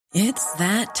It's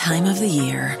that time of the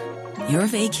year. Your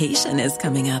vacation is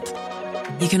coming up.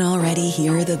 You can already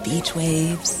hear the beach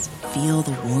waves, feel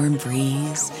the warm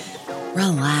breeze,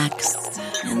 relax,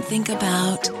 and think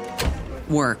about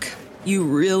work. You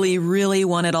really, really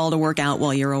want it all to work out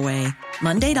while you're away.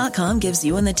 Monday.com gives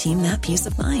you and the team that peace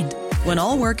of mind. When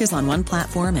all work is on one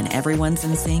platform and everyone's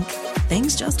in sync,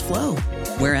 things just flow.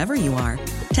 Wherever you are,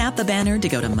 tap the banner to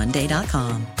go to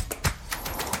Monday.com.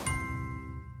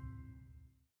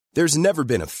 There's never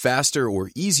been a faster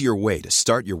or easier way to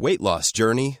start your weight loss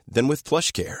journey than with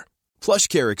PlushCare.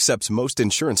 PlushCare accepts most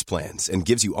insurance plans and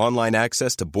gives you online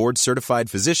access to board-certified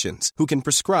physicians who can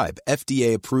prescribe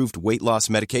FDA-approved weight loss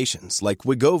medications like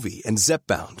Wegovy and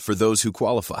Zepbound for those who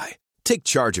qualify. Take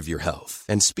charge of your health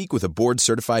and speak with a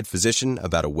board-certified physician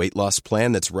about a weight loss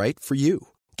plan that's right for you.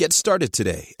 Get started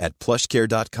today at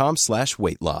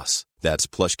plushcare.com/weight loss. That's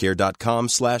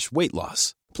plushcare.com/weight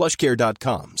loss.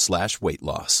 plushcare.com/weight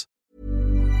loss.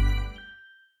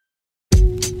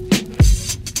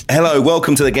 Hello,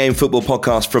 welcome to the Game Football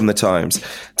Podcast from The Times.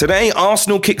 Today,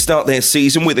 Arsenal kickstart their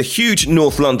season with a huge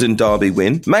North London derby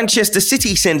win. Manchester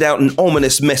City send out an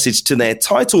ominous message to their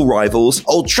title rivals.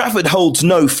 Old Trafford holds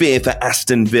no fear for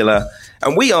Aston Villa.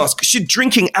 And we ask, should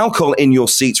drinking alcohol in your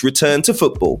seats return to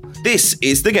football? This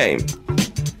is The Game.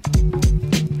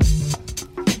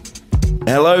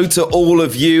 Hello to all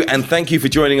of you, and thank you for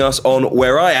joining us on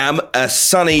Where I Am, a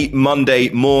sunny Monday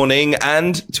morning,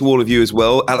 and to all of you as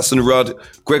well, Alison Rudd,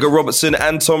 Gregor Robertson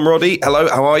and Tom Roddy. Hello,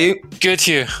 how are you? Good,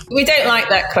 Hugh. We don't like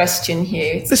that question,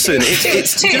 Hugh. Listen,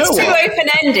 it's too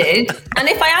open-ended, and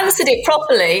if I answered it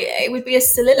properly, it would be a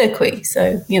soliloquy,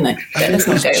 so, let's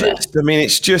not go there.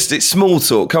 It's small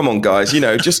talk. Come on, guys,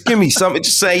 just give me something.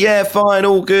 Just say, yeah, fine,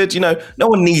 all good. No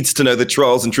one needs to know the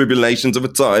trials and tribulations of a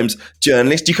Times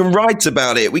journalist. You can write about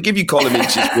it. We give you column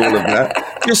inches for all of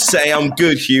that. Just say, I'm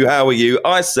good, Hugh. How are you?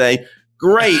 I say,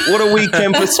 great. What a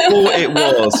weekend for sport it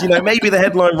was. Maybe the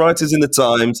headline writers in the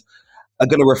Times are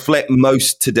going to reflect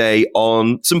most today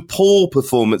on some poor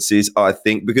performances, I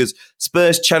think, because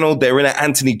Spurs channeled their inner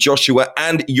Anthony Joshua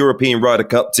and European Ryder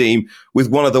Cup team with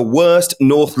one of the worst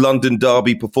North London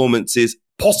derby performances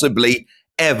possibly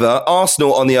ever.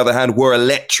 Arsenal, on the other hand, were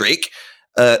electric.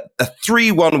 A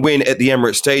 3-1 win at the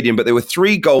Emirates Stadium, but there were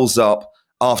 3 goals up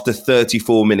after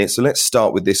 34 minutes. So let's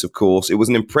start with this, of course. It was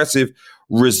an impressive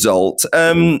result.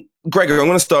 Gregor, I'm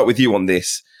going to start with you on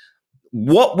this.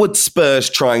 What were Spurs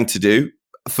trying to do,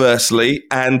 firstly?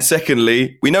 And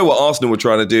secondly, we know what Arsenal were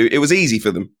trying to do. It was easy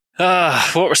for them.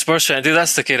 What were Spurs trying to do?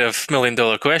 That's the kind of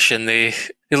million-dollar question. They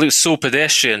look so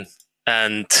pedestrian.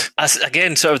 And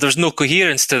again, sort of, there's no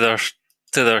coherence to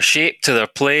their shape, to their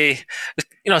play.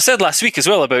 I said last week as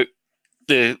well about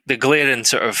the glaring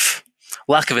sort of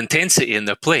lack of intensity in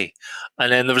their play.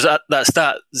 And then there was that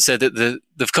stat that said that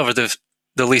they've covered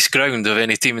the least ground of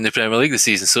any team in the Premier League this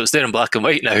season. So it's there in black and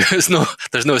white now. There's no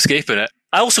escaping it.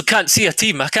 I also can't see a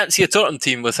Tottenham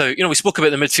team without, we spoke about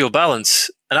the midfield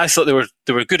balance, and I thought they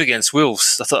were good against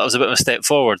Wolves. I thought that was a bit of a step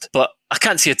forward. But I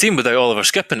can't see a team without Oliver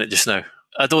Skipp in it just now.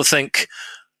 I don't think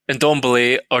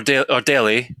Ndombele or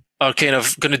Dele are kind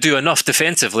of going to do enough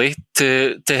defensively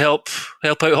to help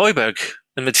out Højbjerg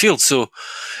in midfield. So,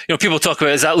 people talk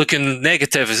about, is that looking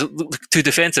negative? Is it too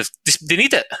defensive? They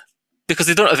need it because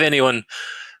they don't have anyone.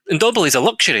 Ndombele is a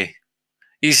luxury.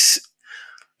 He's,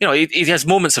 he has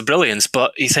moments of brilliance,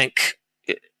 but you think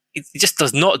he just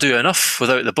does not do enough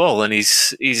without the ball, and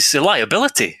he's a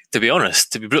liability, to be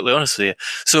brutally honest with you.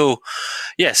 So,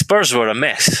 yeah, Spurs were a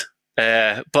mess,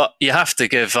 but you have to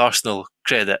give Arsenal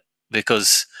credit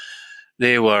because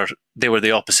they were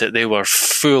the opposite. They were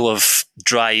full of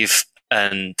drive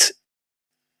and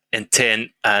intent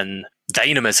and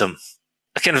dynamism.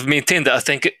 I kind of maintained that I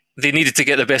think they needed to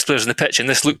get their best players on the pitch, and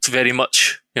this looked very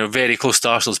much, very close to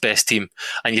Arsenal's best team.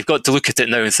 And you've got to look at it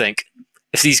now and think,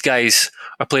 if these guys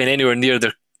are playing anywhere near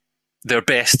their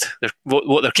best,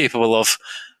 what they're capable of,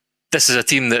 this is a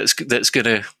team that's going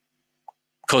to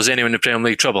cause anyone in the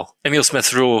Premier League trouble. Emile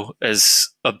Smith-Rowe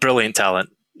is a brilliant talent.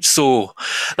 So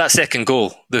that second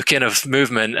goal, the kind of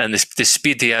movement and the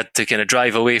speed he had to kind of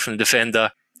drive away from the defender,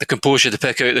 the composure to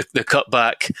pick out the cut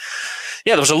back.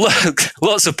 Yeah, there was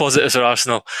lots of positives for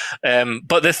Arsenal.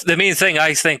 But the main thing,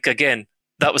 I think, again,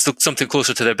 that was something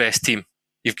closer to their best team.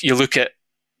 You look at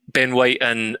Ben White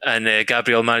and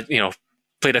Gabriel,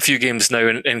 played a few games now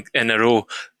in a row,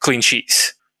 clean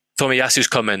sheets. Tomiyasu's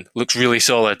come in, looks really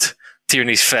solid.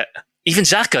 Tierney's fit. Even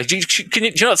Xhaka, do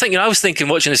you not think? I was thinking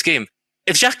watching this game,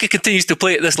 if Xhaka continues to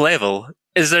play at this level,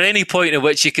 is there any point at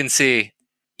which you can say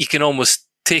you can almost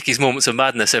take his moments of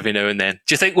madness every now and then.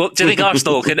 Do you think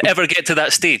Arsenal can ever get to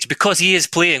that stage? Because he is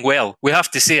playing well. We have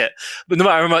to say it. But no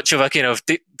matter how much of a kind of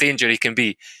danger he can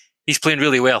be, he's playing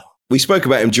really well. We spoke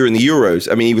about him during the Euros.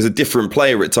 I mean, he was a different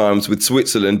player at times with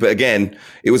Switzerland, but again,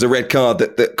 it was a red card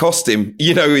that cost him,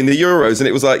 in the Euros. And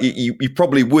it was like, you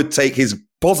probably would take his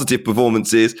positive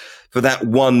performances for that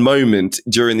one moment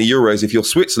during the Euros if you're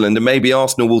Switzerland, and maybe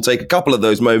Arsenal will take a couple of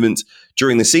those moments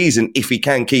during the season if he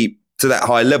can keep to that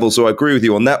high level. So I agree with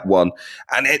you on that one.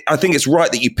 And I think it's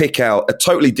right that you pick out a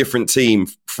totally different team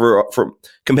from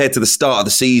compared to the start of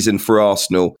the season for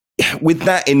Arsenal. With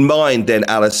that in mind, then,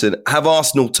 Alison, have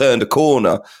Arsenal turned a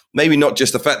corner? Maybe not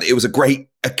just the fact that it was a great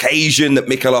occasion that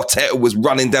Mikel Arteta was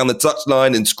running down the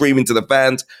touchline and screaming to the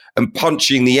fans and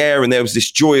punching the air, and there was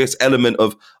this joyous element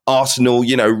of Arsenal,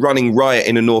 running riot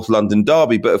in a North London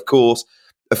derby. But of course,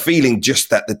 a feeling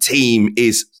just that the team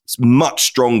is much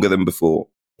stronger than before.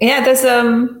 Yeah,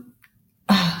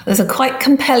 there's a quite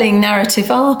compelling narrative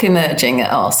arc emerging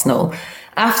at Arsenal.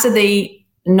 After the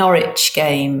Norwich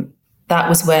game, that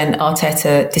was when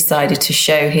Arteta decided to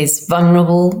show his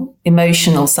vulnerable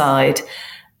emotional side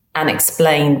and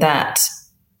explain that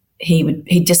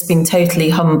he'd just been totally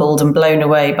humbled and blown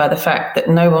away by the fact that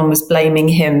no one was blaming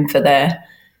him for their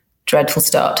dreadful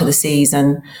start to the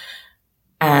season.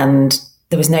 And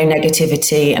there was no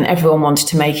negativity and everyone wanted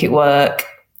to make it work.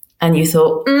 And you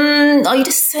thought, are you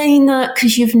just saying that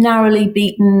because you've narrowly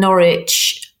beaten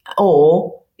Norwich?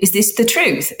 Or is this the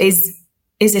truth?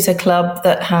 Is it a club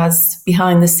that has,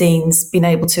 behind the scenes, been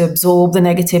able to absorb the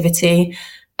negativity?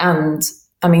 And,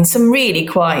 I mean, some really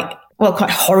quite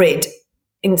horrid,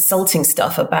 insulting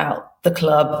stuff about the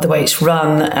club, the way it's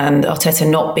run, and Arteta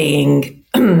not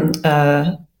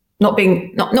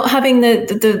having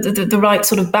the right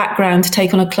sort of background to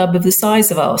take on a club of the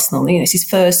size of Arsenal. It's his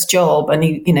first job, and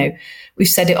we've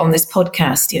said it on this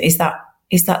podcast. Is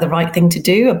that the right thing to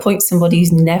do? Appoint somebody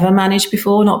who's never managed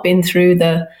before, not been through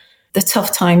the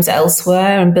tough times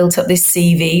elsewhere and built up this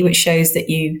CV, which shows that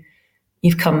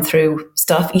you've come through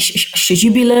stuff. Should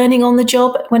you be learning on the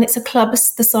job when it's a club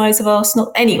the size of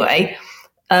Arsenal? Anyway,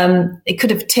 it could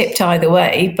have tipped either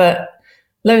way, but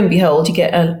lo and behold, you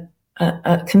get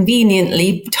a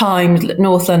conveniently timed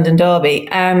North London derby.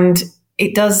 And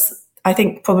it does, I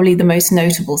think, probably the most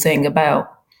notable thing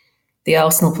about the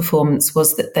Arsenal performance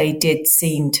was that they did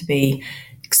seem to be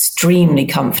extremely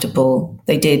comfortable.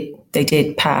 They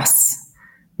did pass.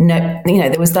 No,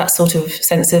 there was that sort of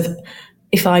sense of,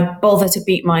 if I bother to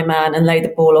beat my man and lay the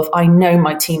ball off, I know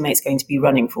my teammate's going to be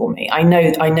running for me. I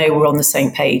know we're on the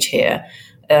same page here.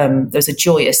 There's a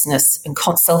joyousness and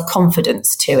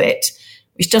self-confidence to it,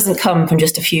 which doesn't come from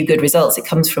just a few good results. It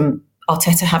comes from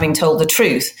Arteta having told the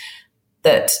truth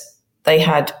that they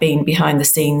had been behind the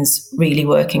scenes really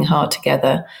working hard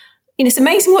together. It's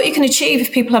amazing what you can achieve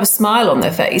if people have a smile on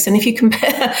their face. And if you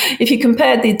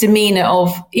compare the demeanour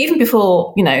of even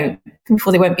before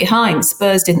they went behind,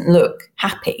 Spurs didn't look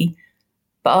happy,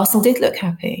 but Arsenal did look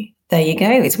happy. There you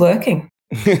go. It's working.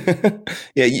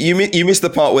 Yeah, you missed the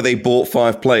part where they bought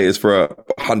 5 players for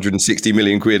 160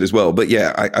 million quid as well. But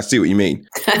yeah, I see what you mean.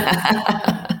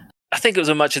 I think it was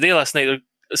a match of the day last night.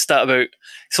 A stat about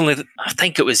I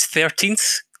think it was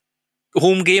 13th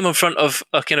home game in front of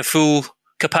a kind of full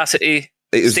capacity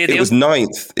stadium. It was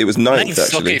 9th. It was 9th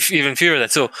actually. Okay, even fewer than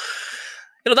so.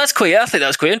 That's quite. I think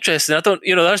that's quite interesting. I don't.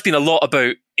 There's been a lot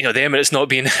about the Emirates not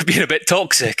being a bit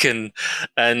toxic, and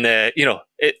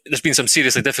there's been some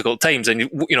seriously difficult times, and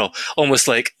almost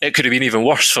like it could have been even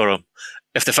worse for them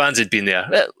if the fans had been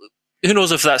there. Who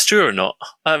knows if that's true or not?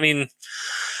 I mean,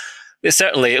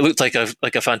 it looked like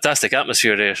a fantastic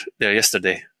atmosphere there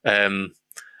yesterday.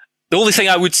 The only thing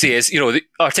I would say is,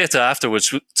 Arteta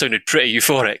afterwards sounded pretty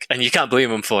euphoric, and you can't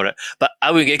blame him for it. But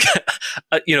I wouldn't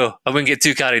get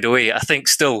too carried away. I think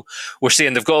still we're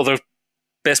saying they've got all their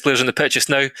best players on the pitch just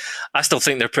now. I still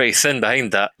think they're pretty thin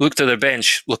behind that. Look to their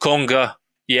bench, Lokonga.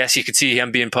 Yes, you could see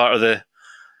him being part of the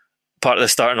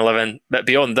starting 11, but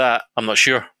beyond that, I'm not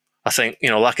sure. I think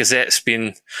Lacazette's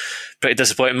been pretty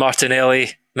disappointing. Martinelli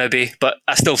maybe, but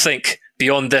I still think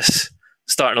beyond this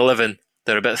starting 11,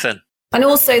 they're a bit thin. And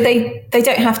also, they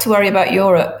don't have to worry about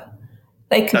Europe.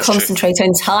 They can concentrate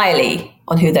entirely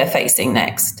on who they're facing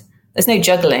next. There's no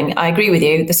juggling. I agree with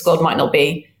you. The squad might not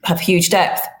have huge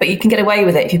depth, but you can get away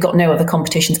with it if you've got no other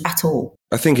competitions at all.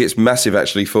 I think it's massive,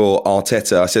 actually, for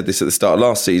Arteta. I said this at the start of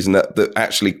last season, that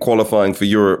actually qualifying for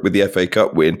Europe with the FA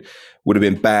Cup win would have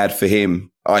been bad for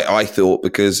him, I thought,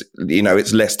 because,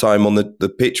 it's less time on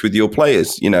the pitch with your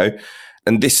players,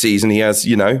 And this season he has,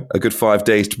 a good 5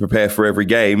 days to prepare for every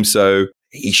game. So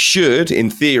he should, in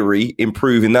theory,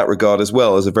 improve in that regard as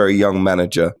well as a very young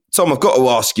manager. Tom, I've got to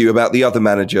ask you about the other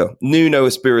manager, Nuno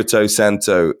Espirito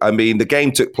Santo. I mean, the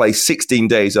game took place 16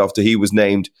 days after he was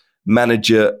named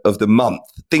Manager of the Month.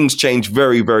 Things change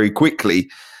very, very quickly.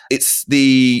 It's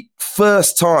the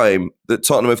first time that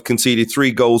Tottenham have conceded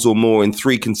 3 goals or more in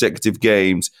 3 consecutive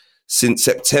games since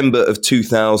September of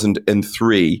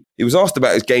 2003. He was asked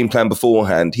about his game plan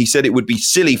beforehand. He said it would be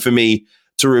silly for me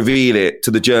to reveal it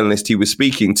to the journalist he was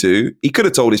speaking to. He could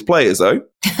have told his players, though.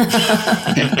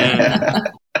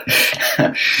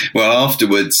 Well,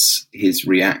 afterwards, his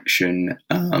reaction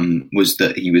was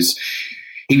that he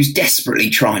was desperately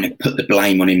trying to put the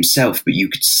blame on himself, but you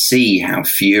could see how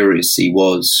furious he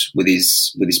was with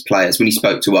his players. When he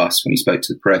spoke to us, when he spoke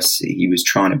to the press, he was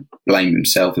trying to blame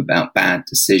himself about bad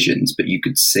decisions, but you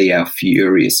could see how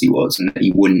furious he was and that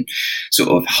he wouldn't sort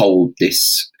of hold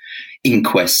this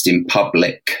inquest in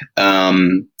public.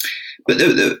 But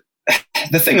the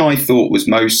thing I thought was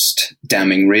most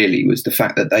damning really was the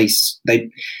fact that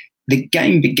the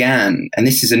game began, and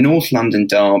this is a North London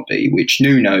derby, which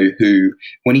Nuno, who,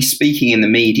 when he's speaking in the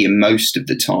media most of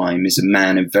the time, is a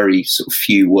man of very sort of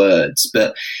few words,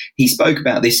 but he spoke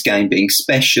about this game being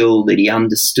special, that he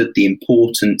understood the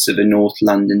importance of a North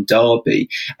London derby,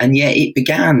 and yet it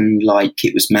began like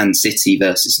it was Man City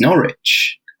versus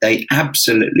Norwich. They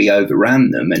absolutely overran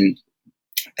them, and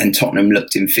Tottenham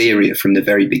looked inferior from the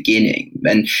very beginning.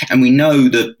 And we know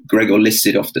that Gregor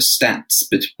listed off the stats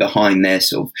behind their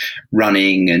sort of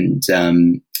running and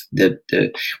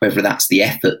the whether that's the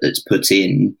effort that's put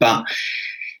in. But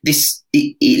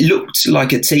it looked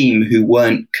like a team who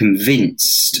weren't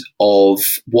convinced of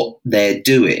what they're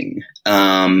doing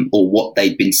or what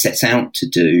they'd been set out to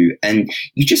do. And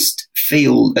you just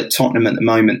feel at Tottenham at the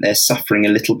moment they're suffering a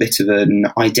little bit of an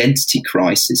identity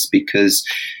crisis, because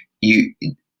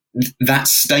that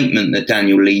statement that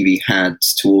Daniel Levy had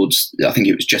towards, I think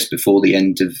it was just before the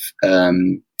end of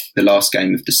the last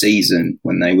game of the season,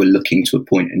 when they were looking to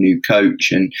appoint a new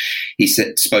coach, and he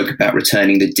spoke about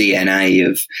returning the DNA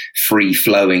of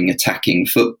free-flowing attacking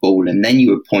football, and then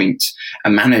you appoint a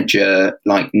manager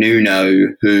like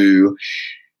Nuno, who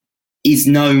is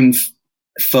known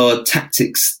for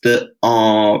tactics that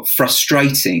are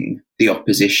frustrating the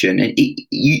opposition. And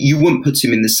you wouldn't put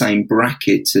him in the same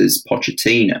bracket as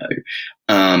Pochettino,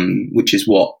 which is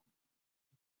what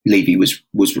Levy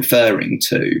was referring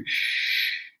to.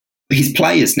 His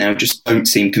players now just don't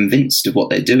seem convinced of what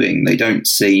they're doing. They don't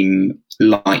seem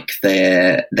like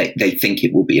they think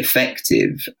it will be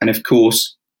effective. And of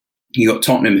course, you got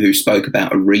Tottenham, who spoke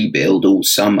about a rebuild all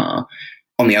summer.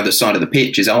 On the other side of the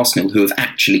pitch is Arsenal, who have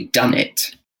actually done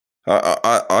it.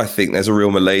 I think there's a real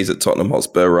malaise at Tottenham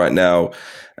Hotspur right now.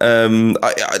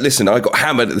 Listen, I got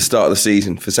hammered at the start of the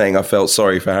season for saying I felt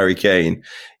sorry for Harry Kane.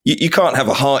 You can't have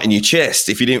a heart in your chest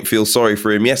if you didn't feel sorry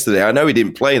for him yesterday. I know he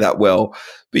didn't play that well,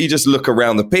 but you just look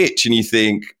around the pitch and you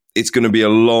think it's going to be a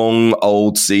long,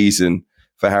 old season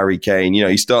for Harry Kane. You know,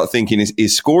 you start thinking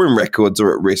his scoring records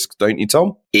are at risk, don't you,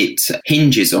 Tom? It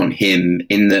hinges on him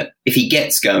in that if he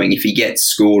gets going, if he gets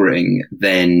scoring,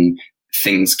 then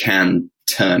things can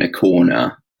turn a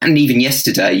corner. And even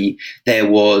yesterday,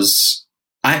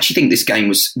 I actually think this game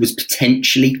was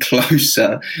potentially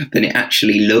closer than it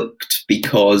actually looked,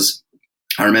 because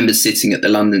I remember sitting at the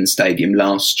London Stadium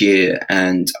last year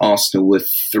and Arsenal were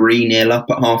 3-0 up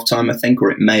at halftime, I think,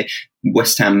 or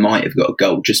West Ham might have got a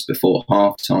goal just before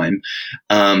halftime.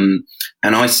 And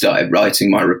I started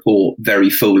writing my report very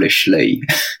foolishly,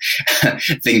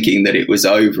 thinking that it was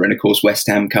over. And of course, West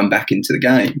Ham come back into the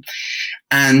game.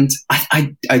 And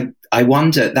I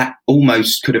wonder, that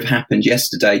almost could have happened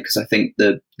yesterday, because I think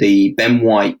the Ben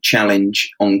White challenge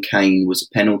on Kane was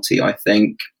a penalty, I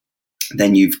think.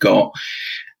 Then you've got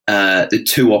the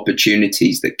 2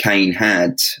 opportunities that Kane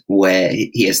had, where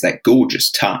he has that gorgeous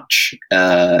touch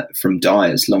from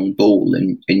Dyer's long ball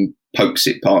and pokes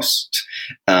it past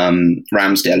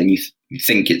Ramsdale, and you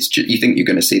think you're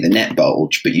going to see the net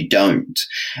bulge, but you don't.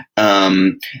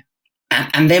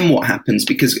 And then what happens?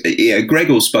 Because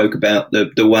Gregor spoke about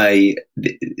the way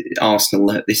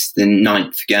Arsenal, this is the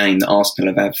 9th game that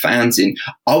Arsenal have had fans in.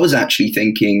 I was actually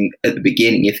thinking at the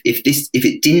beginning, if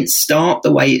it didn't start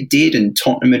the way it did and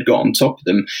Tottenham had got on top of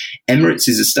them, Emirates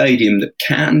is a stadium that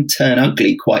can turn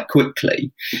ugly quite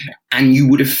quickly, and you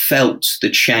would have felt the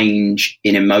change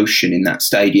in emotion in that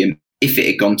stadium. If it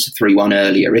had gone to 3-1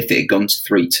 earlier, if it had gone to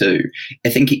 3-2, I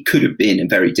think it could have been a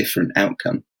very different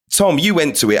outcome. Tom, you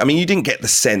went to it. I mean, you didn't get the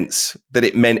sense that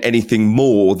it meant anything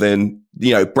more than,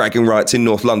 bragging rights in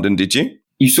North London, did you?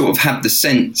 You sort of had the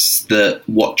sense that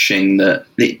watching the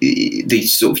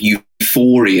sort of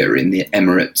euphoria in the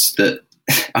Emirates, that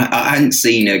I hadn't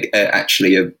seen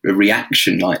actually a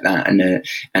reaction like that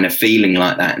and a feeling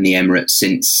like that in the Emirates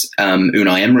since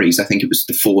Unai Emery's. I think it was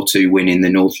the 4-2 win in the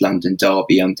North London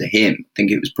derby under him. I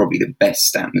think it was probably the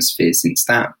best atmosphere since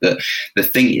that. But the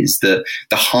thing is that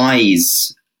the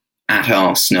highs at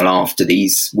Arsenal after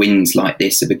these wins like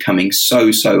this are becoming so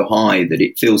high that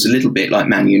it feels a little bit like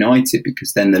Man United,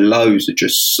 because then the lows are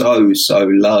just so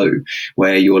low,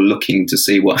 where you're looking to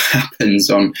see what happens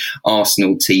on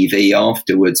Arsenal TV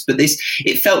afterwards. But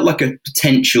it felt like a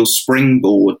potential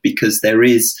springboard, because there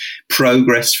is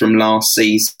progress from last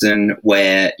season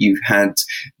where you've had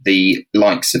the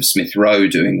likes of Smith Rowe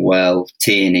doing well,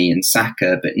 Tierney and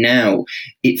Saka, but now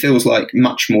it feels like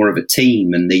much more of a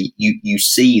team, and you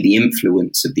see the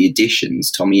influence of the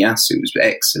additions. Tomiyasu was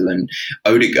excellent,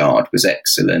 Odegaard was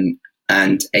excellent,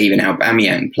 and even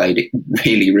Aubameyang played it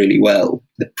really well.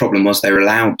 The problem was they were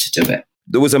allowed to do it.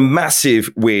 There was a massive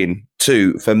win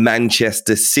too for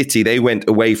Manchester City. They went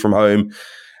away from home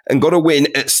and got a win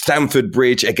at Stamford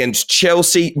Bridge against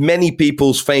Chelsea, many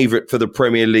people's favourite for the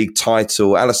Premier League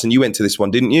title. Alison, you went to this one,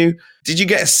 didn't you? Did you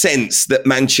get a sense that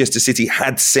Manchester City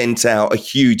had sent out a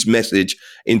huge message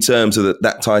in terms of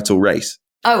that title race?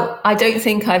 Oh, I don't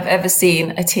think I've ever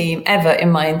seen a team ever in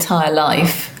my entire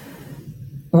life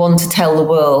want to tell the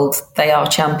world they are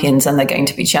champions and they're going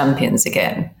to be champions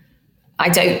again.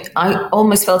 I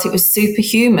almost felt it was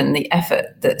superhuman, the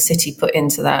effort that City put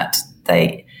into that.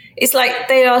 It's like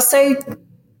they are so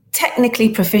technically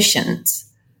proficient,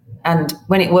 and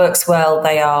when it works well,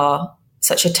 they are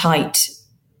such a tight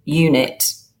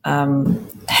unit,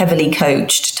 heavily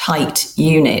coached, tight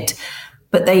unit.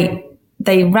 But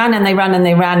they ran and they ran and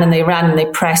they ran and they ran and they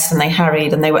pressed and they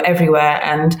harried and they were everywhere.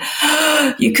 And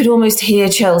you could almost hear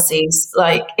Chelsea's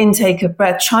intake of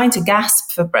breath, trying to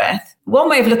gasp for breath. One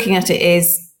way of looking at it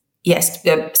is, yes,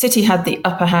 City had the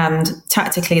upper hand.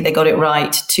 Tactically, they got it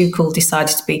right. Tuchel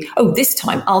decided to be, this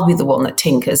time I'll be the one that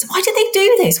tinkers. Why did they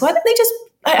do this? Why don't they just...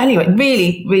 Anyway,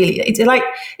 really,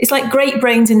 it's like great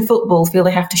brains in football feel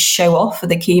they have to show off for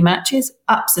the key matches.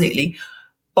 Absolutely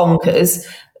bonkers.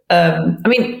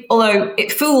 Although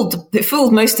it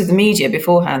fooled most of the media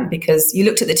beforehand, because you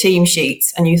looked at the team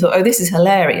sheets and you thought, this is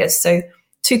hilarious. So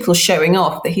Tuchel's showing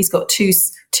off that he's got two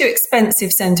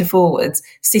expensive centre forwards.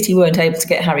 City weren't able to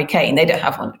get Harry Kane; they don't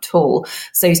have one at all.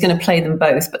 So he's going to play them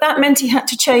both. But that meant he had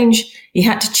to change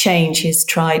his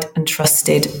tried and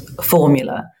trusted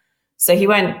formula. So he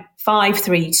went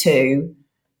 5-3-2,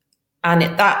 and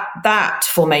that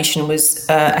formation was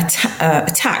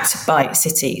attacked by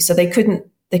City. So they couldn't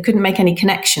make any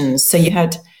connections. So you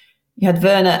had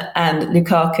Werner and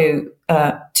Lukaku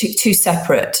two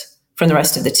separate from the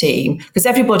rest of the team, because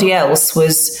everybody else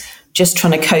was just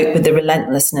trying to cope with the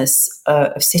relentlessness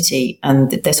of City, and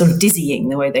they're sort of dizzying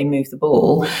the way they move the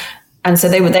ball. And so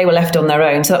they were left on their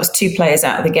own. So that was two players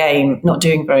out of the game, not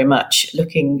doing very much,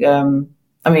 looking,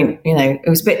 it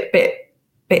was a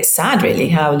bit sad really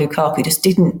how Lukaku just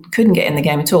couldn't get in the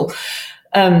game at all.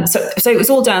 So it was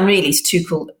all down really to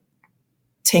Tuchel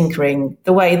tinkering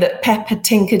the way that Pep had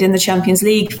tinkered in the Champions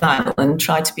League final and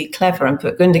tried to be clever and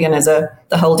put Gundogan as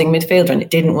the holding midfielder, and it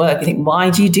didn't work. You think, why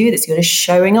do you do this? You're just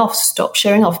showing off. Stop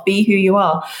showing off. Be who you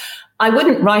are. I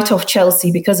wouldn't write off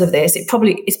Chelsea because of this. It's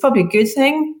probably a good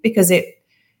thing, because it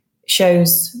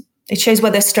shows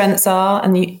where their strengths are.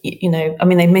 And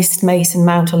they missed Mason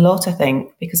Mount a lot, I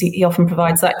think, because he often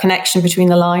provides that connection between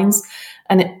the lines,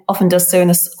 and it often does so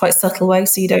in a quite subtle way,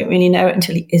 so you don't really know it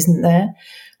until he isn't there.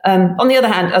 On the other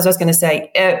hand, as I was going to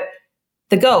say,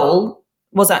 the goal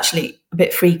was actually a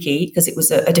bit freaky because it was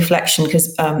a deflection,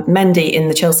 because Mendy in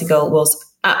the Chelsea goal was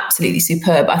absolutely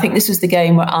superb. I think this was the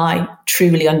game where I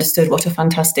truly understood what a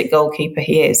fantastic goalkeeper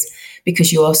he is,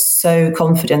 because you are so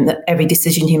confident that every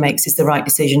decision he makes is the right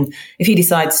decision. If he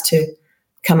decides to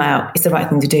come out, it's the right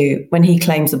thing to do. When he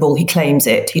claims the ball, he claims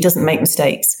it. He doesn't make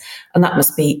mistakes. And that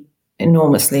must be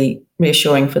enormously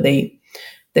reassuring for the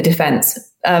defence.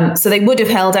 So they would have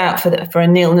held out for a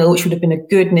 0-0, which would have been a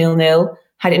good 0-0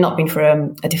 had it not been for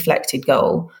a deflected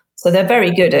goal. So they're very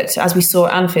good at, as we saw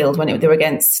at Anfield when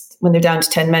they're down to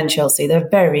 10 men, Chelsea, they're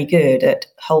very good at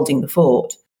holding the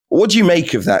fort. What do you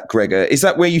make of that, Gregor? Is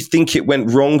that where you think it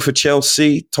went wrong for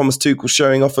Chelsea? Thomas Tuchel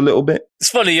showing off a little bit? It's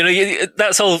funny,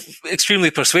 that's all extremely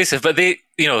persuasive, but they,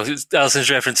 Alison's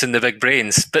referencing the big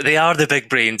brains, but they are the big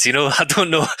brains, I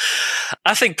don't know.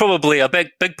 I think probably a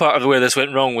big part of where this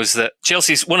went wrong was that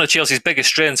one of Chelsea's biggest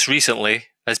strengths recently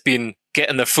has been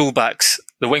getting their fullbacks,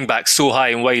 the wing-backs, so high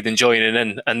and wide and joining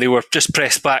in, and they were just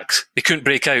pressed back. They couldn't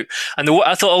break out. And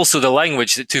I thought also the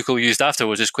language that Tuchel used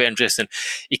afterwards was quite interesting.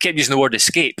 He kept using the word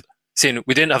escape, saying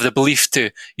we didn't have the belief to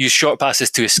use short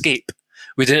passes to escape.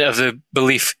 We didn't have the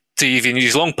belief to even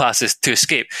use long passes to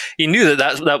escape. He knew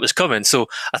that was coming. So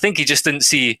I think he just didn't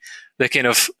see the kind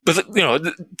of, but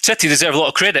City deserve a lot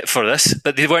of credit for this,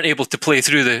 but they weren't able to play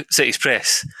through the City's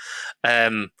press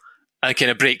and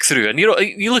kind of break through. And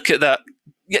you look at that.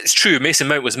 Yeah, it's true. Mason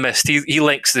Mount was missed. He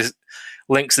links the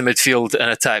midfield and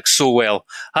attack so well.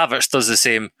 Havertz does the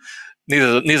same.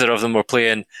 Neither of them were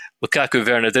playing. Lukaku and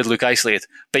Werner did look isolated,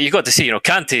 but you got to see,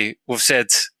 Kante. We've said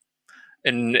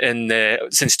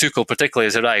since Tuchel particularly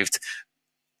has arrived,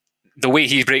 the way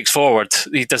he breaks forward,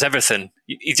 he does everything.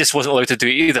 He just wasn't allowed to do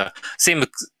it either. Same with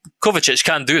Kovacic,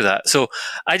 can't do that. So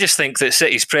I just think that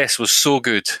City's press was so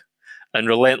good and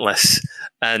relentless.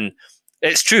 And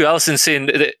it's true, Alisson's saying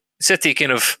that City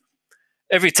kind of,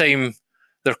 every time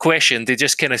they're questioned, they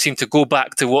just kind of seem to go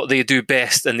back to what they do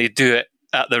best, and they do it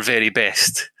at their very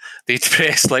best. They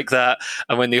press like that,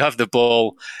 and when they have the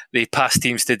ball, they pass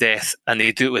teams to death, and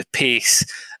they do it with pace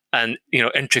and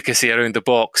intricacy around the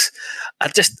box.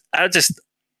 I've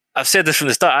said this from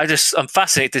the start. I'm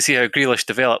fascinated to see how Grealish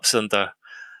develops under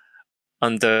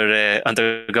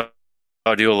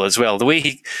Guardiola as well. The way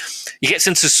he gets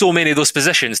into so many of those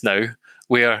positions now,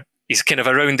 where he's kind of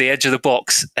around the edge of the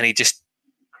box, and he just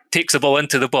takes the ball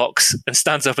into the box and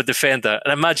stands up a defender.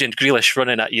 And imagine Grealish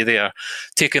running at you there,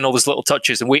 taking all those little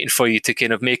touches and waiting for you to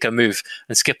kind of make a move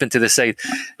and skip into the side.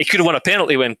 He could have won a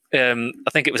penalty when I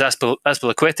think it was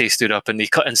Azpilicueta stood up and he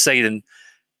cut inside and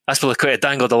Azpilicueta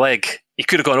dangled a leg. He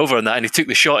could have gone over on that and he took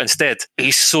the shot instead.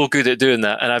 He's so good at doing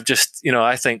that. And I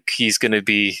think he's going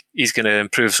to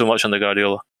improve so much under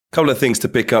Guardiola. Couple of things to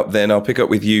pick up then. I'll pick up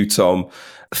with you, Tom.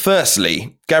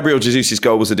 Firstly, Gabriel Jesus'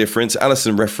 goal was a difference.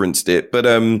 Alisson referenced it, but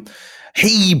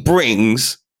he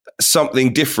brings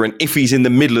something different if he's in the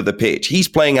middle of the pitch. He's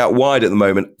playing out wide at the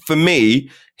moment. For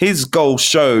me, his goal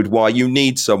showed why you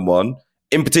need someone,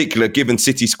 in particular, given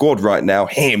City squad right now,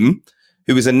 him,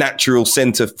 who is a natural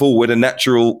centre forward, a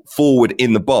natural forward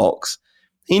in the box.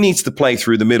 He needs to play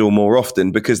through the middle more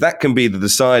often because that can be the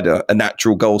decider, a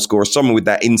natural goal scorer, someone with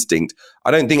that instinct.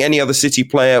 I don't think any other City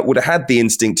player would have had the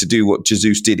instinct to do what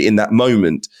Jesus did in that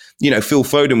moment. Phil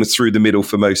Foden was through the middle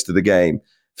for most of the game.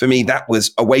 For me, that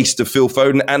was a waste of Phil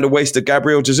Foden and a waste of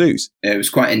Gabriel Jesus. It was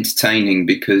quite entertaining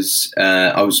because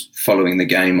I was following the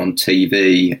game on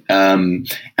TV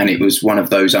and it was one of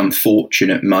those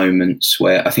unfortunate moments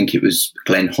where I think it was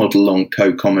Glenn Hoddle on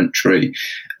co-commentary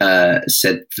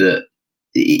said that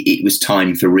it was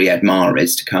time for Riyad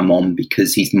Mahrez to come on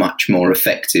because he's much more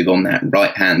effective on that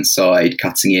right-hand side,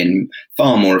 cutting in,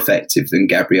 far more effective than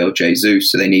Gabriel Jesus,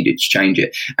 so they needed to change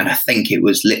it. And I think it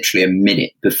was literally a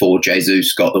minute before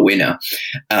Jesus got the winner.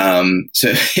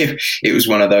 So it was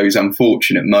one of those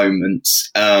unfortunate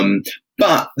moments.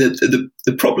 But the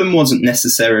problem wasn't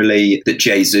necessarily that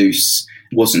Jesus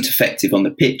wasn't effective on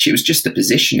the pitch. It was just the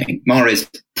positioning.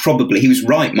 He was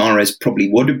right. Mahrez probably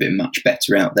would have been much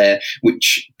better out there,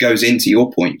 which goes into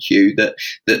your point, Hugh,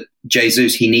 that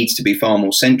Jesus, he needs to be far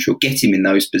more central. Get him in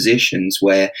those positions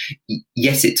where,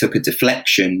 yes, it took a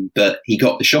deflection, but he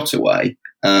got the shot away.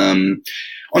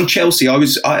 On Chelsea, I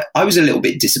was a little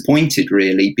bit disappointed,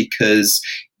 really, because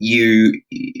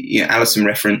Alisson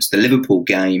referenced the Liverpool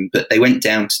game, but they went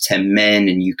down to 10 men,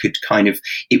 and you could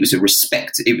it was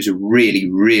a really,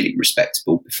 really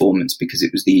respectable performance because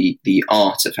it was the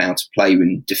art of how to play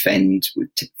and defend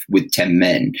with 10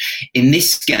 men. In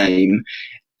this game,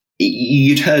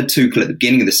 you'd heard Tuchel at the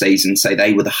beginning of the season say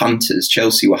they were the hunters.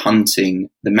 Chelsea were hunting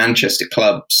the Manchester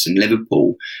clubs and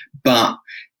Liverpool, but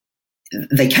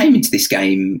they came into this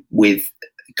game with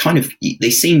they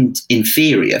seemed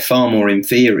inferior, far more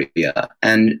inferior.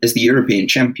 And as the European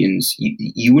champions,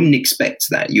 you wouldn't expect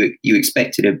that. You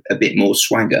expected a bit more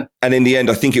swagger. And in the end,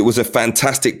 I think it was a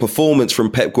fantastic performance from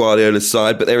Pep Guardiola's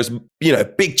side. But there is,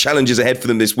 big challenges ahead for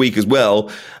them this week as well.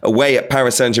 Away at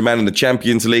Paris Saint-Germain in the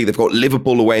Champions League. They've got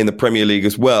Liverpool away in the Premier League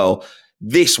as well.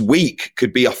 This week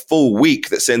could be a full week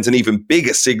that sends an even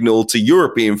bigger signal to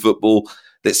European football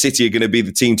that City are going to be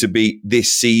the team to beat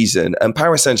this season. And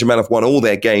Paris Saint-Germain have won all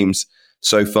their games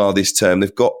so far this term.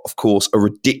 They've got, of course, a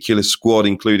ridiculous squad,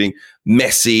 including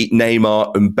Messi,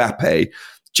 Neymar, and Mbappe.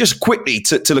 Just quickly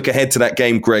to look ahead to that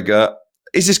game, Gregor,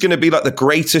 is this going to be like the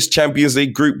greatest Champions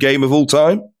League group game of all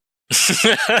time?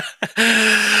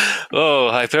 Oh,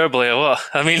 hyperbole or what?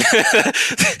 I mean,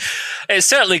 it's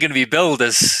certainly going to be billed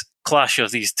as clash of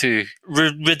these two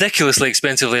ridiculously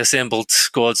expensively assembled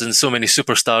squads and so many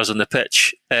superstars on the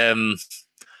pitch.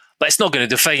 But it's not going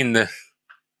to define the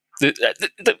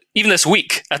even this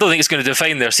week. I don't think it's going to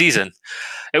define their season.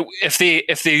 If they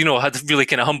had really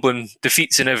kind of humbling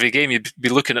defeats in every game, you'd be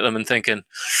looking at them and thinking,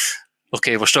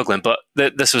 okay, we're struggling. But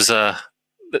that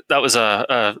was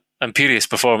a imperious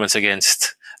performance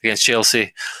against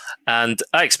Chelsea. and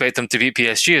I expect them to beat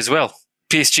PSG as well.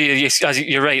 PSG, as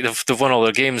you're right, they've won all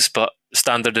their games, but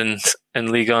standard in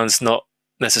Ligue 1's not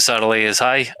necessarily as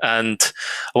high. And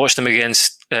I watched them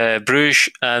against Bruges,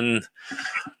 and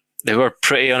they were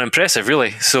pretty unimpressive,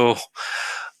 really. So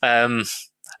the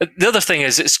other thing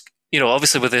is, it's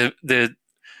obviously with the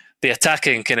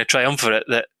attacking kind of triumvirate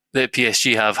that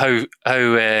PSG have,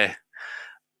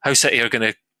 how City are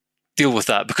going to deal with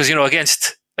that, because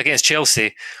against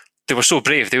Chelsea they were so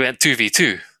brave, they went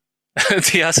 2v2.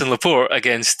 Diaz and Laporte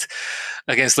against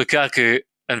Lukaku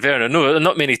and Werner. No,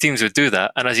 not many teams would do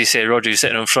that. And as you say, Rodri's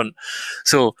sitting in front.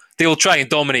 So they will try and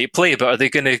dominate play, but are they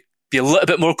going to be a little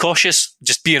bit more cautious,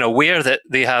 just being aware that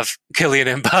they have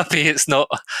Kylian Mbappe? It's not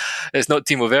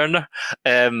Timo Werner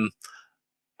and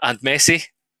Messi.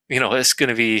 It's going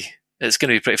to be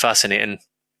pretty fascinating.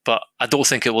 But I don't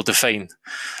think it will define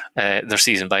their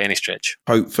season by any stretch.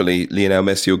 Hopefully, Lionel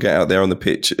Messi will get out there on the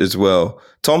pitch as well.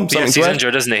 Tom, he's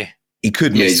injured, isn't he? He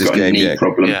could miss this game. He's got a knee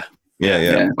problem.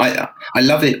 Yeah. I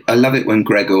love it. I love it when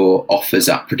Gregor offers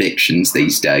up predictions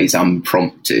these days,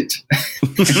 unprompted.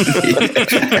 I've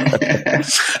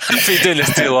been doing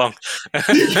this too long.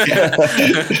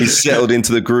 He's settled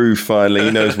into the groove finally. He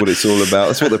knows what it's all about.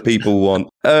 That's what the people want.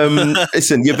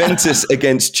 Listen, Juventus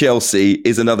against Chelsea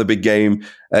is another big game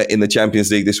in the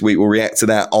Champions League this week. We'll react to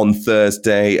that on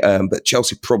Thursday. But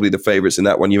Chelsea probably the favourites in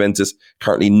that one. Juventus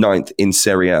currently 9th in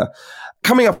Serie A.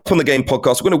 Coming up on the Game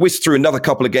podcast, we're going to whisk through another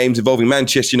couple of games involving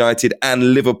Manchester United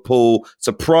and Liverpool.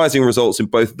 Surprising results in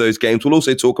both of those games. We'll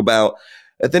also talk about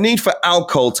the need for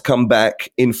alcohol to come back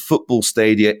in football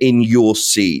stadia in your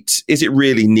seat. Is it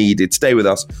really needed? Stay with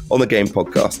us on the Game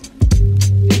podcast.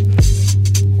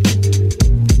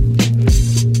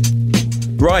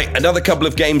 Right, another couple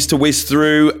of games to whiz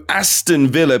through. Aston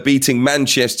Villa beating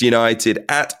Manchester United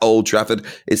at Old Trafford.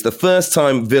 It's the first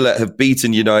time Villa have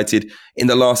beaten United in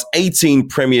the last 18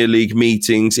 Premier League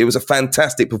meetings. It was a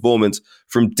fantastic performance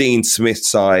from Dean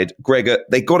Smith's side. Gregor,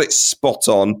 they got it spot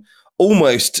on.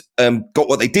 Almost got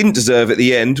what they didn't deserve at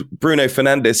the end. Bruno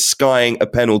Fernandes skying a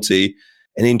penalty.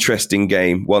 An interesting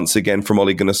game, once again, from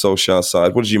Ole Gunnar Solskjaer's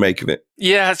side. What did you make of it?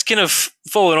 Yeah, it's kind of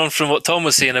following on from what Tom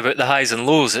was saying about the highs and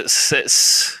lows. It's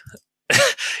the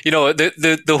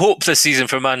hope this season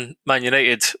for Man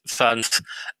United fans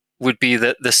would be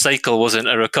that the cycle wasn't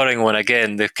a recurring one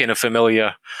again, the kind of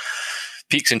familiar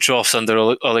peaks and troughs under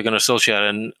Ole Gunnar Solskjaer,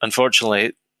 and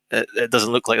unfortunately, it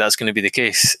doesn't look like that's going to be the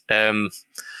case. But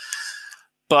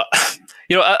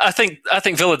I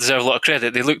think Villa deserve a lot of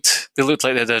credit. They looked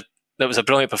like that was a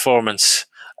brilliant performance,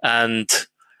 and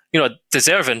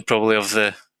deserving probably of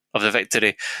the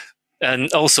victory.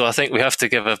 And also, I think we have to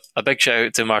give a big shout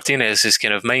out to Martinez's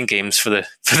kind of mind games for the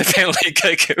penalty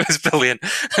kick. It was brilliant.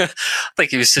 I think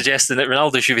he was suggesting that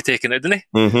Ronaldo should be taking it, didn't he?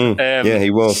 Mm-hmm. Yeah,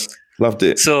 he was. Loved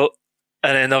it. So,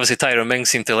 and then obviously Tyrone Mings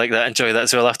seemed to like that, enjoy that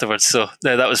as well afterwards. So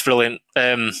that was brilliant.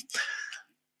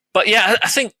 But yeah, I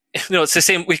think it's the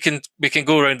same. We can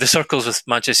go around the circles with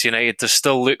Manchester United. They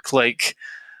still look like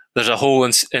there's a hole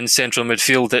in central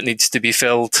midfield that needs to be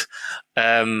filled,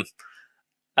 and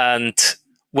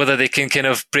whether they can kind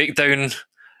of break down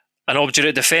an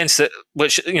obdurate defence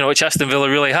which Aston Villa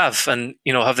really have, and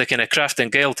have the kind of craft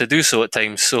and guile to do so at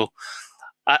times. So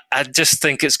I just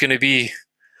think it's going to be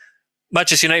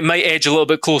Manchester United might edge a little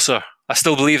bit closer. I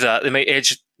still believe that they might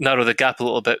narrow the gap a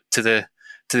little bit to the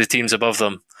teams above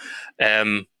them,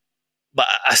 but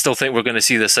I still think we're going to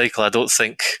see the cycle. I don't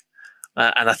think,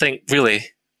 and I think really.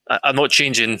 I'm not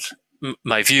changing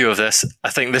my view of this. I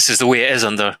think this is the way it is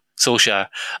under Solskjaer.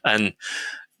 And,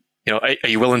 are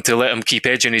you willing to let him keep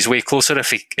edging his way closer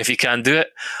if he can do it?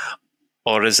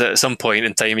 Or is it at some point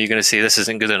in time you're going to say this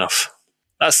isn't good enough?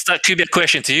 That could be a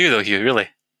question to you, though, Hugh, really.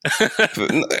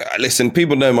 Listen,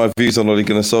 people know my views on Ole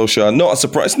Gunnar Solskjaer. Not a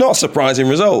surprise. It's not a surprising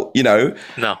result, No.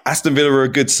 Aston Villa are a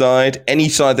good side. Any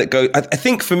side that goes... I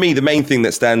think for me, the main thing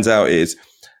that stands out is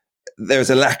there's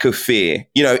a lack of fear.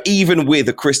 Even with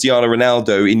a Cristiano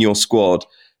Ronaldo in your squad,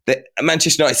 that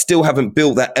Manchester United still haven't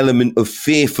built that element of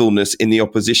fearfulness in the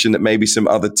opposition that maybe some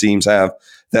other teams have,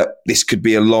 that this could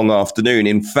be a long afternoon.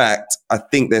 In fact, I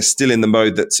think they're still in the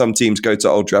mode that some teams go to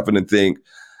Old Trafford and think,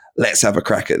 let's have a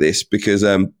crack at this, because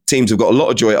teams have got a lot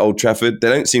of joy at Old Trafford. They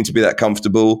don't seem to be that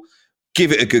comfortable.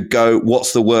 Give it a good go.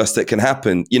 What's the worst that can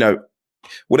happen?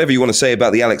 Whatever you want to say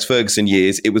about the Alex Ferguson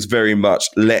years, it was very much,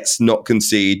 let's not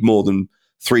concede more than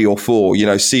 3 or 4,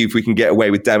 see if we can get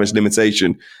away with damage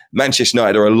limitation. Manchester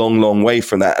United are a long, long way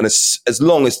from that. And as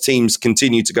long as teams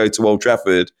continue to go to Old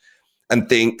Trafford and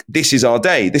think, this is our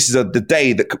day, this is the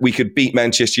day that we could beat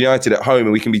Manchester United at home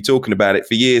and we can be talking about it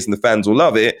for years and the fans will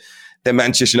love it, then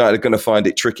Manchester United are going to find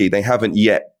it tricky. They haven't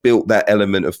yet built that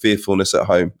element of fearfulness at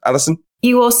home. Alison?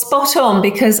 You are spot on,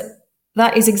 because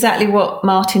that is exactly what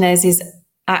Martinez's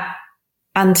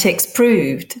antics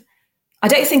proved. I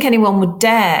don't think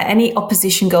any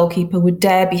opposition goalkeeper would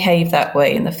dare behave that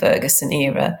way in the Ferguson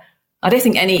era. I don't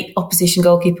think any opposition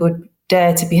goalkeeper would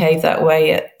dare to behave that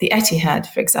way at the Etihad,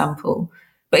 for example.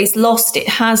 But it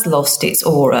has lost its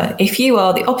aura. If you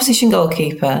are the opposition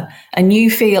goalkeeper and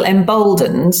you feel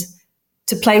emboldened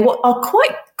to play what are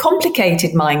quite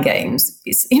complicated mind games,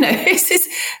 this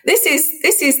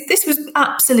was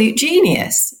absolute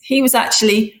genius. He was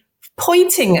actually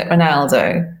pointing at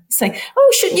Ronaldo, saying,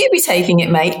 "Oh, shouldn't you be taking it,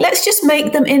 mate? Let's just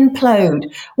make them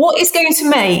implode." What is going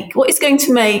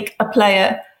to make a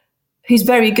player who's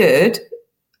very good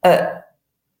at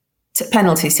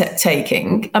penalty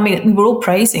taking? I mean, we were all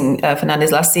praising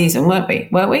Fernandes last season, weren't we?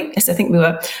 Yes, I think we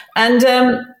were.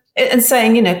 And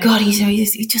saying, God,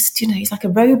 he's like a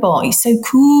robot. He's so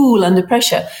cool under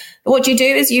pressure. But what you do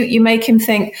is you make him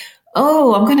think,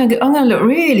 oh, I'm going to look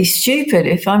really stupid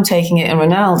if I'm taking it and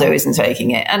Ronaldo isn't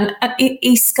taking it. And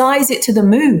he skies it to the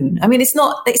moon. I mean, it's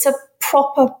a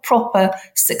proper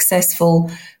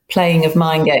successful playing of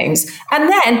mind games. And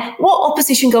then what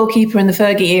opposition goalkeeper in the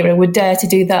Fergie era would dare to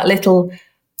do that little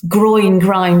groin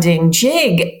grinding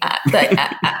jig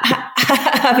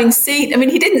having seen, I mean,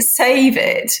 he didn't save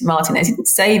it, Martinez, he didn't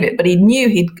save it, but he knew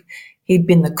he'd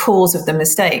been the cause of the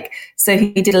mistake. So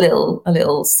he did a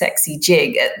little sexy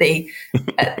jig at the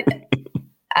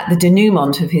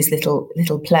denouement of his little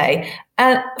play.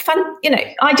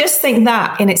 I just think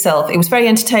that in itself, it was very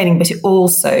entertaining, but it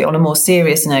also, on a more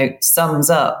serious note, sums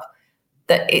up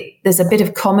that there's a bit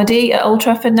of comedy at Old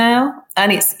Trafford now,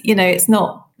 and it's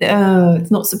not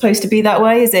supposed to be that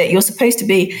way, is it? You're supposed to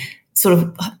be sort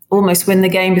of almost win the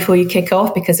game before you kick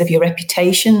off because of your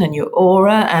reputation and your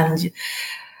aura and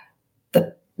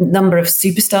the number of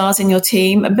superstars in your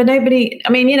team. But nobody, I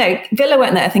mean, Villa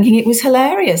went there thinking it was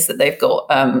hilarious that they've got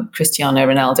Cristiano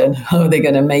Ronaldo and how they're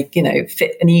going to make,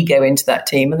 fit an ego into that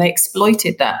team. And they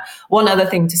exploited that. One other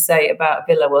thing to say about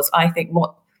Villa was, I think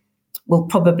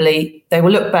they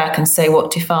will look back and say what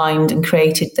defined and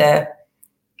created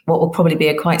what will probably be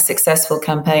a quite successful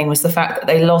campaign was the fact that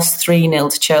they lost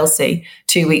 3-0 to Chelsea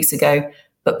 2 weeks ago,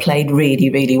 but played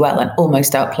really, really well and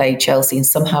almost outplayed Chelsea and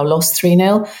somehow lost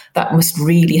 3-0. That must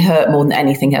really hurt more than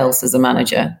anything else as a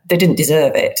manager. They didn't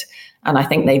deserve it. And I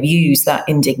think they've used that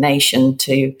indignation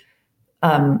to,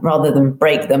 rather than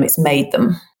break them, it's made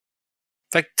them.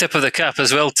 Big tip of the cap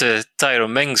as well to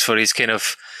Tyrone Mings for his kind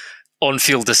of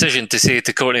on-field decision to say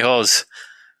to Courtney Hawes,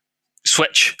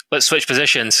 let's switch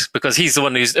positions, because he's the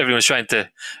one who's everyone's trying to,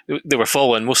 they were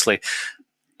following mostly.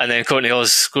 And then Courtney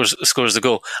Hawes scores the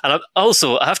goal. And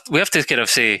also, we have to kind of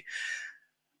say,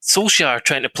 Solskjaer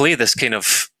trying to play this kind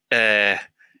of, haven't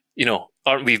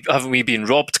we been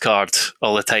robbed card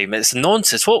all the time? It's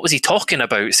nonsense. What was he talking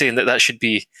about, saying that should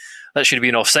be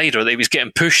an offside, or that he was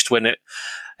getting pushed when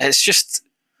it's just,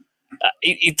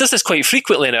 he does this quite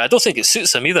frequently now. I don't think it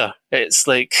suits him either. It's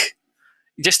like,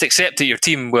 just accept that your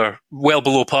team were well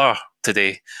below par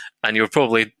today and you're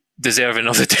probably deserving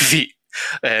of the defeat,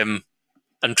 and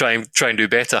try and do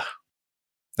better.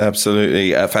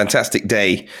 Absolutely. A fantastic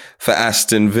day for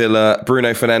Aston Villa.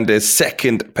 Bruno Fernandes'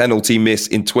 second penalty miss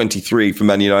in 23 for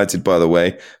Man United, by the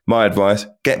way. My advice,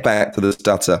 get back to the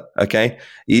stutter, okay?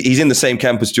 He's in the same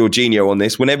camp as Jorginho on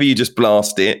this. Whenever you just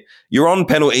blast it, you're on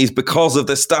penalties because of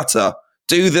the stutter.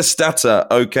 Do the stutter,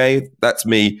 okay? That's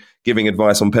me giving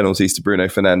advice on penalties to Bruno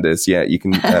Fernandes. Yeah, you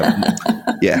can.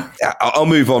 I'll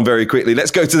move on very quickly.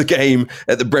 Let's go to the game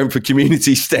at the Brentford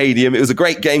Community Stadium. It was a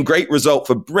great game, great result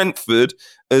for Brentford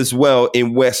as well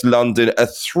in West London. A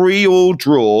 3-3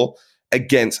 draw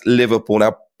against Liverpool.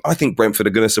 Now, I think Brentford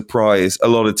are going to surprise a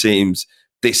lot of teams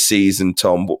this season,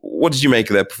 Tom. What did you make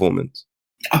of their performance?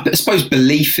 I suppose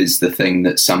belief is the thing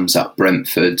that sums up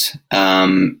Brentford.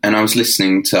 And I was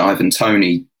listening to Ivan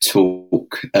Toney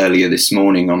talk earlier this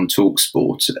morning on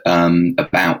TalkSport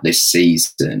about this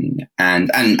season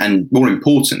and more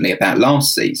importantly about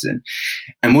last season.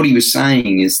 And what he was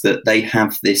saying is that they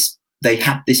had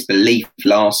this belief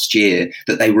last year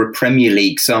that they were a Premier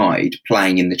League side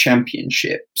playing in the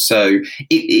Championship. So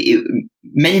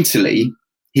mentally,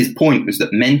 his point was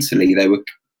that mentally they were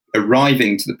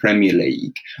arriving to the Premier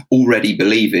League already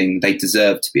believing they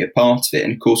deserved to be a part of it.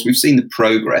 And of course, we've seen the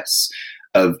progress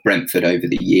of Brentford over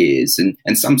the years.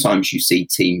 And sometimes you see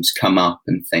teams come up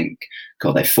and think,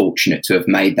 God, they're fortunate to have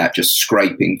made that, just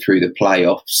scraping through the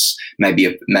playoffs.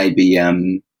 Maybe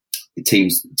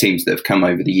teams that have come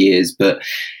over the years. But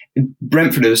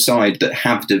Brentford are a side that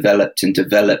have developed,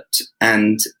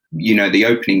 and the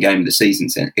opening game of the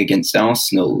season against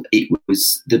Arsenal, it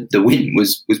was the win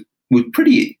was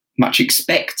pretty much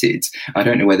expected. I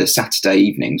don't know where the Saturday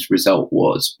evening's result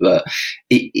was, but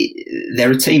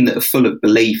they're a team that are full of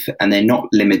belief, and they're not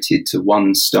limited to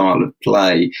one style of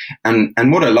play. And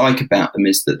what I like about them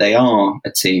is that they are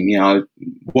a team.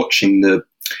 Watching the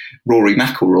Rory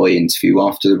McIlroy interview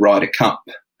after the Ryder Cup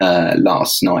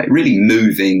last night, really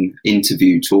moving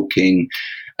interview, talking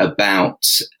about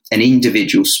an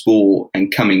individual sport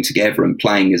and coming together and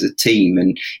playing as a team.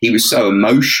 And he was so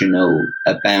emotional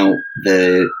about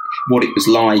what it was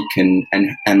like and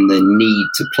the need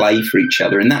to play for each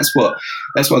other. And that's what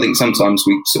I think sometimes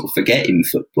we sort of forget in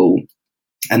football.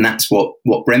 And that's what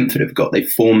Brentford have got. They've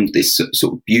formed this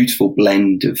sort of beautiful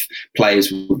blend of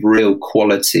players with real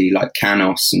quality like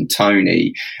Canos and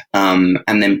Tony, and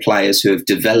then players who have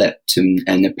developed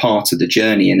and are part of the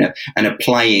journey and are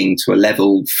playing to a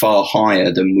level far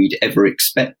higher than we'd ever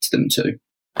expect them to.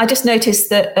 I just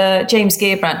noticed that James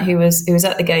Gearbrandt, who was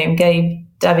at the game, gave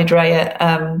David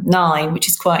Raya 9, which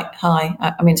is quite high.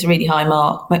 I mean, it's a really high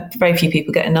mark. Very few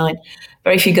people get a 9.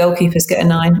 Very few goalkeepers get a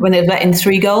 9 when they've let in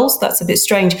 3 goals. That's a bit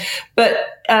strange. But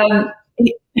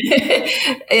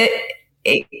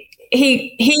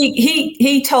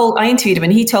he told, I interviewed him,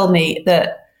 and he told me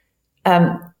that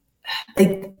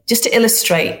just to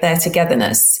illustrate their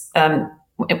togetherness,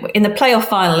 in the playoff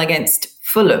final against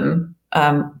Fulham,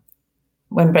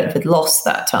 when Brentford lost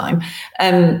that time,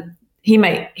 he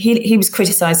was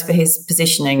criticised for his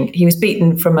positioning. He was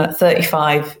beaten from a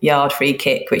 35-yard free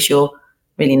kick, which you're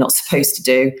really not supposed to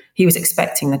do. He was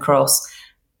expecting the cross.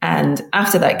 And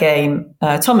after that game,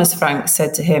 Thomas Frank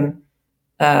said to him,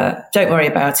 don't worry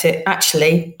about it.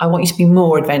 Actually, I want you to be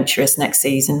more adventurous next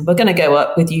season. We're going to go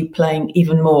up with you playing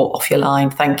even more off your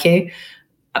line. Thank you.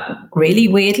 Really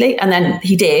weirdly. And then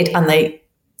he did, and they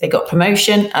got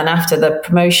promotion. And after the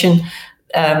promotion,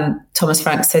 Thomas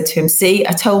Frank said to him, see,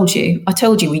 I told you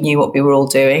we knew what we were all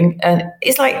doing. And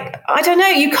it's like, I don't know,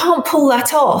 you can't pull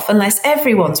that off unless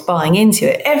everyone's buying into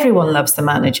it. Everyone loves the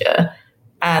manager.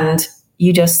 And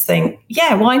you just think,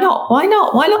 yeah, why not?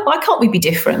 Why can't we be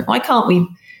different? Why can't we?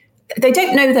 They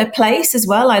don't know their place as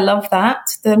well. I love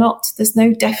that. There's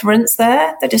no deference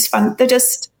there. They're just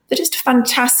a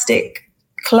fantastic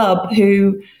club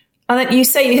who. And you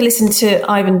say you listened to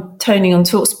Ivan Toney on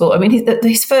TalkSport. I mean,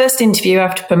 his first interview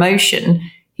after promotion,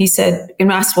 he said,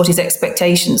 when asked what his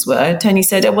expectations were, Toney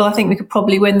said, well, I think we could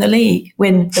probably win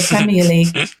the Premier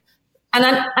League. And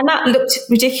that looked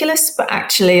ridiculous, but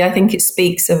actually I think it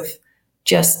speaks of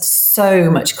just so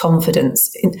much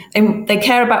confidence. And they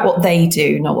care about what they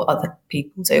do, not what other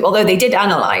people do. Although they did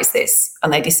analyse this,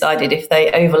 and they decided if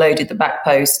they overloaded the back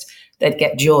post, they'd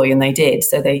get joy, and they did.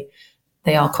 So they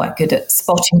are quite good at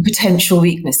spotting potential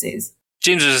weaknesses.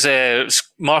 James's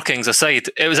markings aside,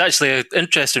 it was actually an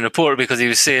interesting report because he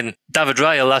was saying David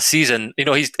Raya last season,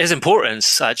 his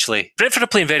importance, actually. Brentford are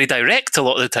playing very direct a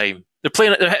lot of the time.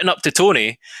 They're hitting up to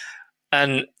Tony,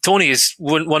 and Tony has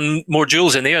won more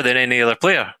duels in the air than any other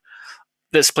player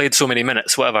that's played so many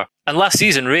minutes, whatever. And last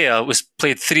season, Raya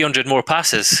played 300 more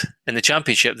passes in the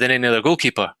Championship than any other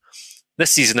goalkeeper.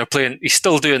 This season he's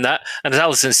still doing that. And as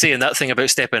Alison's saying, that thing about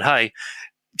stepping high,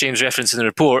 James referenced in the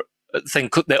report, thing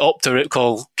that Opta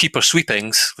call keeper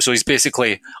sweepings. So he's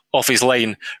basically off his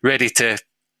line, ready to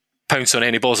pounce on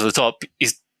any balls at the top.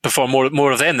 He's performed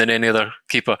more of them than any other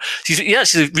keeper. So he's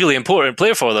actually a really important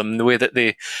player for them in the way that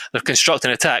they're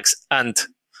constructing attacks, and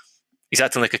he's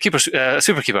acting like a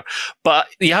super keeper. But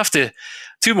you have to,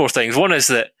 2 more things. One is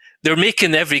that they're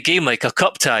making every game like a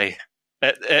cup tie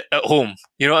at home.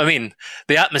 You know what I mean?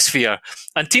 The atmosphere.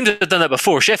 And teams have done that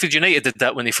before. Sheffield United did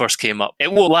that when they first came up.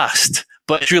 It won't last,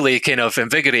 but it's really kind of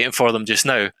invigorating for them just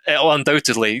now. It'll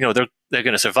undoubtedly, they're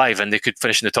going to survive and they could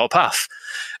finish in the top half.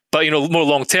 But, more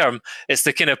long term, it's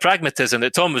the kind of pragmatism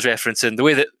that Tom was referencing, the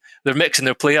way that they're mixing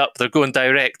their play up, they're going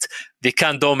direct, they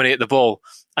can dominate the ball.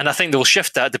 And I think they'll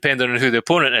shift that depending on who the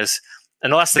opponent is.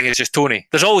 And the last thing is just Tony.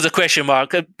 There's always a question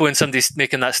mark when somebody's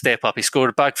making that step up. He scored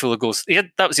a bag full of goals.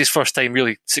 That was his first time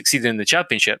really succeeding in the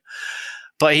Championship.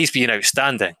 But he's been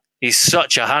outstanding. He's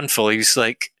such a handful. He's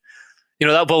like,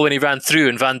 that ball when he ran through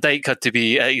and Van Dijk had to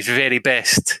be at his very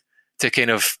best to kind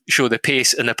of show the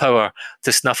pace and the power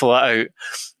to snuffle that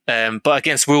out. But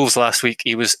against Wolves last week,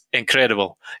 he was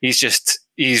incredible.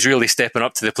 He's really stepping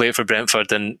up to the plate for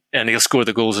Brentford, and he'll score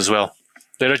the goals as well.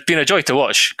 They're been a joy to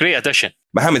watch. Great addition.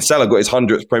 Mohamed Salah got his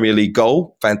 100th Premier League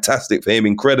goal. Fantastic for him.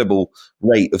 Incredible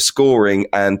rate of scoring,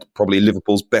 and probably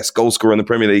Liverpool's best goal scorer in the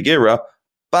Premier League era.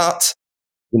 But,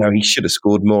 he should have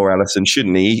scored more, Alison,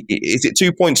 shouldn't he? Is it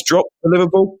 2 points dropped for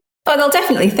Liverpool? Oh, they'll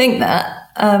definitely think that.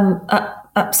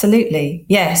 Absolutely,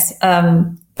 yes.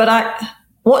 But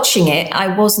watching it,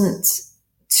 I wasn't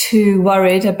too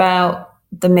worried about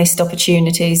the missed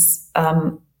opportunities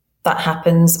that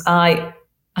happens. I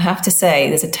have to say,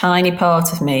 there's a tiny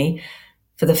part of me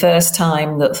for the first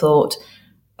time that thought,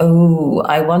 oh,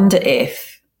 I wonder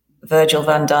if Virgil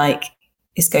van Dijk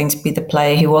is going to be the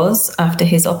player he was after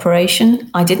his operation.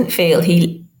 I didn't feel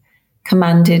he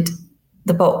commanded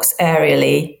the box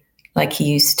aerially like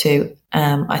he used to.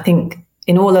 I think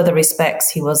in all other respects,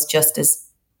 he was just as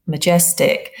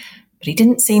majestic, but he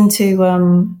didn't seem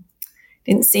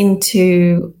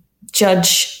to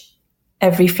judge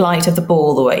every flight of the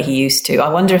ball the way he used to. I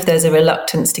wonder if there's a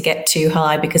reluctance to get too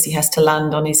high because he has to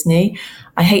land on his knee.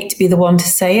 I hate to be the one to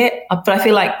say it, but I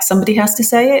feel like somebody has to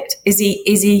say it. Is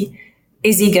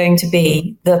he going to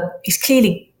be he's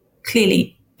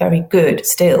clearly very good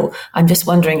still. I'm just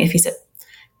wondering if he's at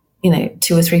 2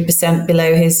 or 3%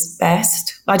 below his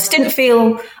best. I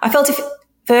felt if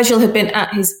Virgil had been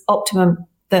at his optimum,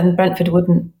 then Brentford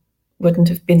wouldn't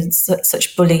have been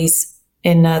such bullies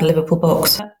in the Liverpool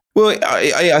box. Well,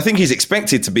 I think he's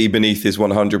expected to be beneath his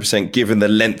 100% given the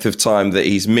length of time that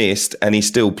he's missed, and he's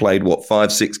still played,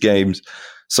 5-6 games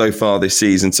so far this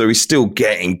season. So he's still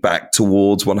getting back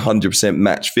towards 100%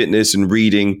 match fitness and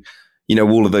reading,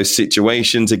 all of those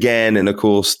situations again. And of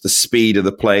course, the speed of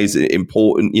the play is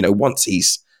important. Once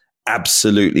he's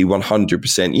absolutely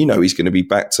 100%, he's going to be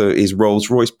back to his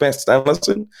Rolls-Royce best,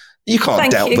 Alison. You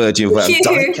can't doubt Virgil van Dijk,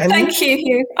 can you? Thank you,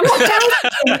 Hugh. I'm not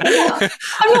doubting him.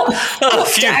 I'm not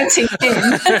doubting him.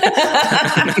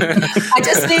 I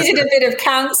just needed a bit of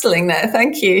counselling there.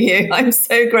 Thank you, Hugh. I'm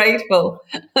so grateful.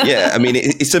 Yeah, I mean,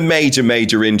 it's a major,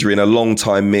 major injury and a long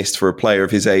time missed for a player of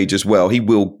his age as well. He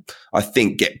will, I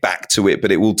think, get back to it,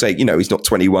 but it will take, he's not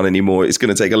 21 anymore. It's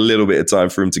going to take a little bit of time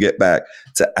for him to get back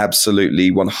to absolutely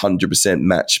 100%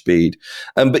 match speed.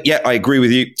 But yeah, I agree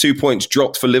with you. 2 points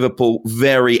dropped for Liverpool.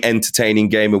 Very entertaining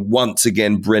game. And once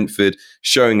again, Brentford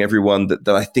showing everyone that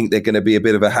I think they're going to be a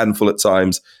bit of a handful at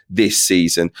times this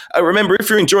season. Remember, if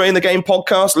you're enjoying the Game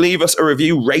podcast, leave us a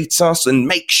review, rate us, and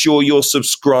make sure you're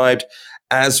subscribed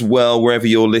as well, wherever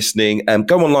you're listening.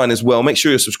 Go online as well. Make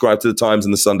sure you're subscribed to The Times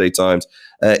and The Sunday Times.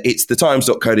 It's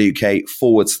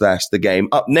thetimes.co.uk/the game.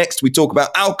 Up next, we talk about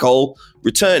alcohol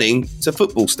returning to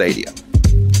football stadia.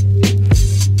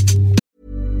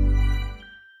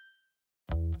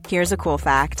 Here's a cool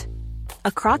fact.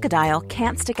 A crocodile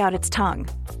can't stick out its tongue.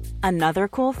 Another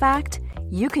cool fact,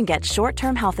 you can get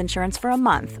short-term health insurance for a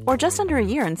month or just under a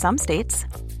year in some states.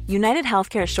 United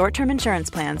Healthcare short-term insurance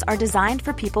plans are designed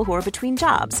for people who are between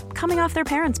jobs, coming off their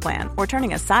parents' plan, or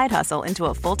turning a side hustle into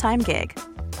a full-time gig.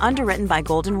 Underwritten by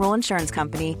Golden Rule Insurance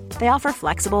Company, they offer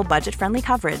flexible, budget-friendly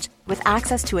coverage with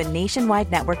access to a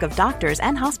nationwide network of doctors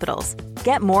and hospitals.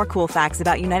 Get more cool facts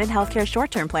about United Healthcare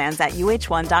short-term plans at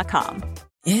uh1.com.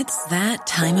 It's that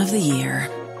time of the year.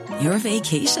 Your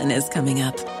vacation is coming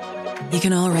up. You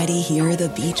can already hear the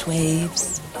beach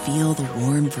waves, feel the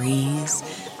warm breeze,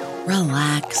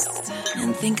 relax,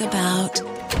 and think about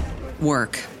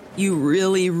work. You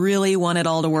really, really want it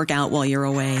all to work out while you're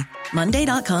away.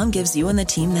 Monday.com gives you and the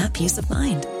team that peace of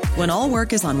mind. When all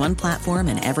work is on one platform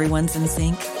and everyone's in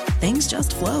sync, things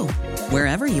just flow.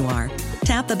 Wherever you are,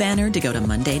 tap the banner to go to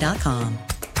Monday.com.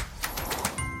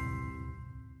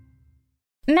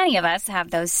 Many of us have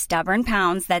those stubborn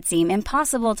pounds that seem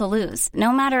impossible to lose,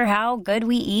 no matter how good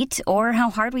we eat or how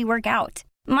hard we work out.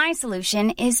 My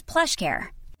solution is PlushCare.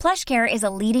 PlushCare is a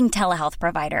leading telehealth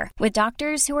provider with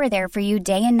doctors who are there for you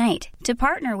day and night to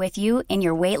partner with you in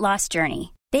your weight loss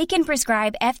journey. They can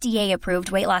prescribe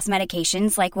FDA-approved weight loss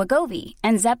medications like Wegovy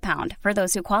and Zepbound for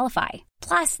those who qualify.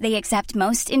 Plus, they accept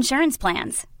most insurance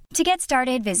plans. To get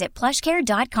started, visit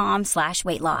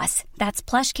plushcare.com/weightloss. That's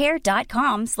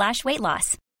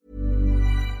plushcare.com/weightloss.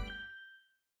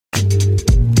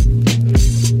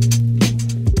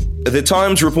 The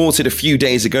Times reported a few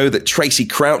days ago that Tracy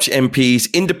Crouch MP's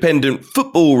Independent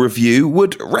Football Review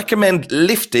would recommend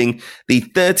lifting the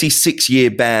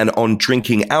 36-year ban on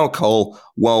drinking alcohol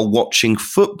while watching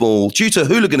football. Due to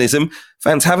hooliganism,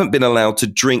 fans haven't been allowed to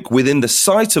drink within the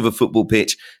sight of a football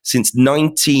pitch since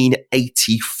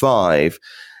 1985.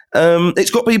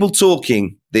 It's got people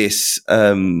talking this,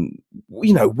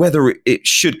 whether it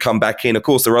should come back in. Of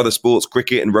course, there are other sports,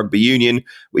 cricket and rugby union,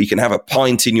 where you can have a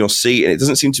pint in your seat, and it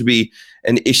doesn't seem to be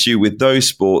an issue with those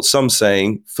sports. Some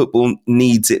saying football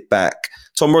needs it back.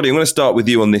 Tom Roddy, I'm going to start with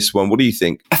you on this one. What do you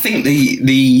think? I think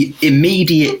the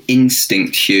immediate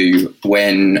instinct, Hugh,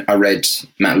 when I read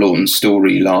Matt Lawton's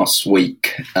story last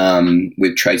week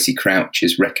with Tracy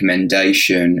Crouch's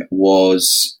recommendation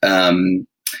was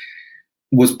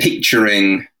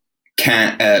picturing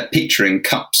picturing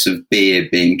cups of beer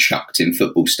being chucked in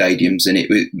football stadiums. And it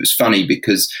was funny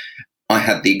because I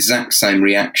had the exact same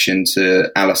reaction to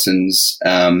Alison's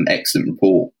excellent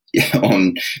report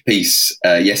on piece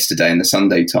yesterday in the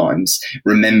Sunday Times,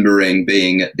 remembering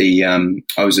being at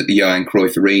I was at the Johan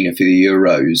Cruyff Arena for the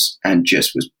Euros and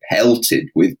just was pelted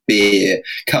with beer,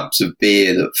 cups of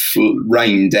beer that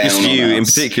rained down Just on you us. in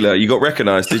particular, you got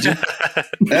recognised, did you?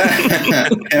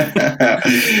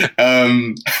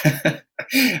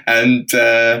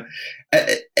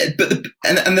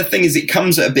 And the thing is, it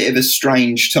comes at a bit of a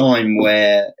strange time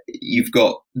where you've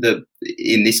got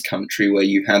in this country where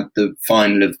you had the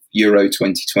final of Euro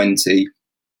 2020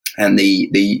 and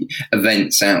the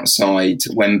events outside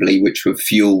Wembley, which were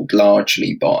fueled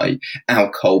largely by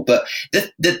alcohol. But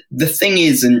the thing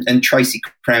is, and Tracy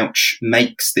Crouch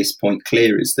makes this point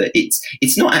clear, is that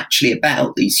it's not actually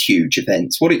about these huge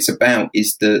events. What it's about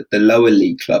is the lower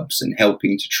league clubs and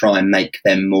helping to try and make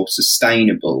them more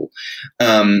sustainable.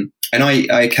 And I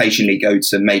occasionally go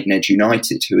to Maidenhead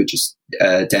United, who are just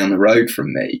down the road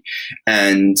from me,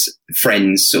 and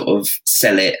friends sort of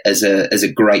sell it as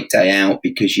a great day out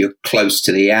because you're close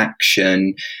to the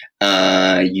action.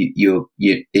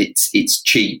 It's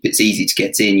cheap, it's easy to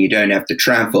get in, you don't have to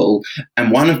travel,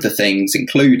 and one of the things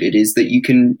included is that you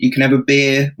can have a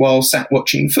beer while sat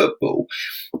watching football.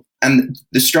 And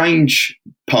the strange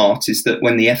part is that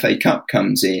when the FA Cup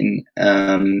comes in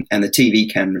and the TV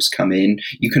cameras come in,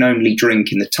 you can only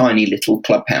drink in the tiny little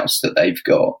clubhouse that they've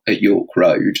got at York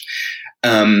Road.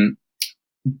 And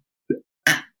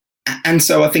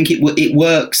so I think it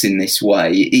works in this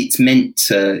way. It's meant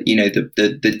to,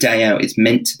 the day out is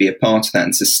meant to be a part of that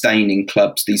and sustaining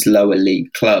clubs, these lower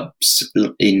league clubs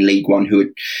in League One who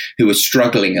are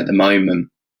struggling at the moment.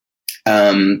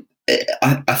 I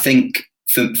think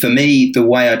for me, the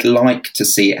way I'd like to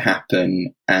see it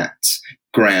happen at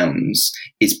grounds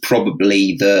is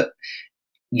probably that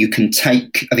you can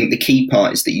take, I think the key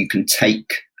part is that you can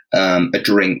take a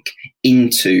drink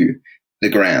into the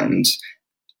ground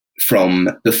from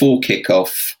before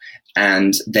kickoff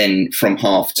and then from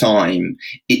half time.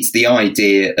 It's the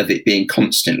idea of it being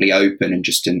constantly open and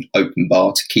just an open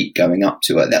bar to keep going up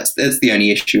to it. That's the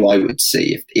only issue I would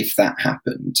see if that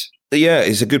happened. Yeah,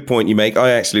 it's a good point you make.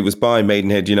 I actually was by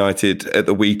Maidenhead United at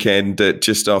the weekend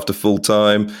just after full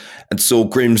time and saw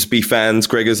Grimsby fans,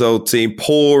 Gregor's old team,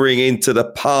 pouring into the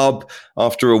pub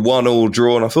after a 1-1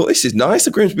 draw. And I thought, this is nice.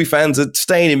 The Grimsby fans are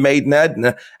staying in Maidenhead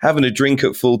and having a drink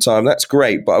at full time. That's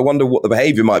great. But I wonder what the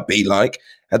behaviour might be like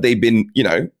had they been,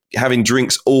 having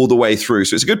drinks all the way through.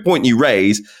 So it's a good point you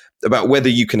raise about whether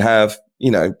you can have,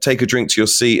 take a drink to your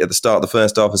seat at the start of the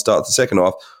first half and start of the second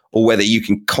half, or whether you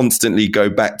can constantly go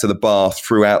back to the bar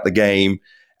throughout the game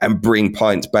and bring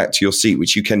pints back to your seat,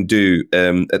 which you can do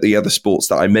at the other sports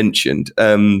that I mentioned.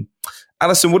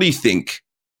 Alison, what do you think?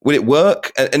 Would it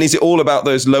work? And is it all about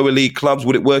those lower league clubs?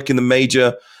 Would it work in the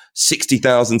major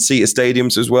 60,000-seater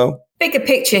stadiums as well? Bigger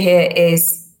picture here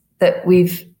is that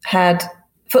we've had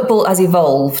football has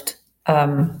evolved.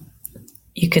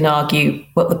 You can argue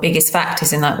what the biggest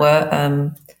factors in that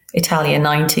were. Italia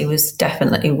 90 was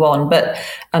definitely one,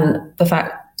 and the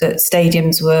fact that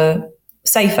stadiums were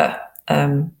safer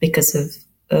because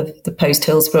of the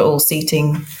post-Hillsborough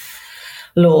all-seating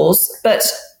laws. But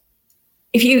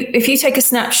if you take a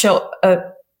snapshot of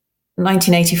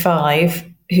 1985,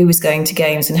 who was going to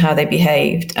games and how they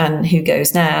behaved, and who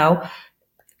goes now,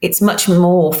 it's much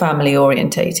more family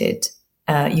orientated.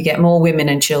 You get more women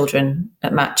and children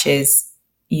at matches.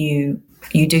 You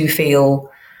do feel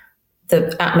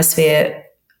the atmosphere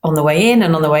on the way in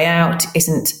and on the way out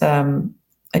isn't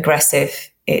aggressive.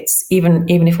 It's even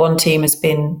if one team has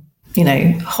been,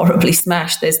 horribly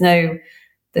smashed, there's no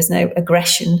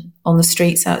aggression on the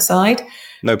streets outside.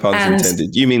 No puns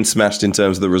intended. You mean smashed in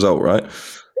terms of the result, right?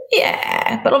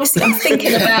 Yeah, but obviously I'm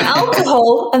thinking about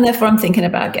alcohol, and therefore I'm thinking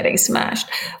about getting smashed.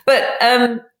 But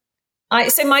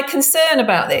so my concern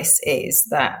about this is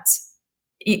that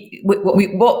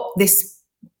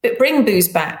bring booze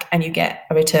back and you get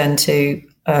a return to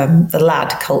the lad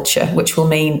culture, which will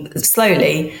mean that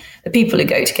slowly the people who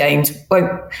go to games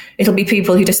it'll be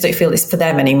people who just don't feel it's for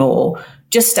them anymore.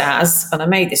 Just as, and I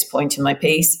made this point in my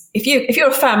piece, if you're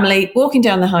a family walking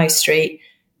down the high street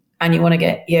and you want to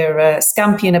get your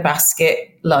scampi in a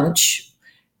basket lunch,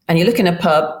 and you look in a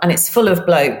pub and it's full of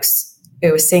blokes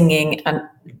who are singing and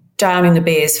downing the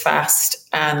beers fast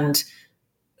and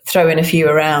throwing a few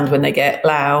around when they get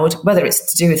loud, whether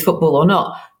it's to do with football or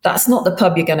not, that's not the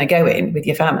pub you're going to go in with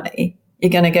your family.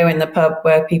 You're going to go in the pub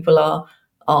where people are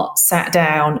sat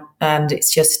down and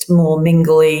it's just more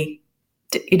mingly,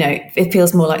 it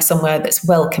feels more like somewhere that's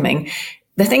welcoming.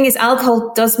 the thing is,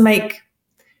 alcohol does make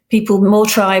people more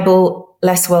tribal,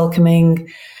 less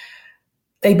welcoming.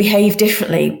 They behave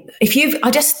differently.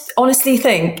 I just honestly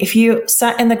think if you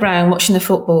sat in the ground watching the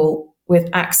football with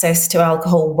access to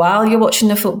alcohol while you're watching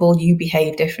the football, you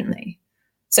behave differently.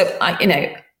 So,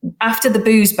 after the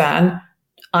booze ban,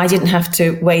 I didn't have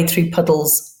to wade through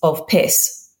puddles of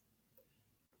piss,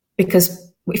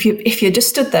 because if you just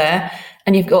stood there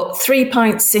and you've got 3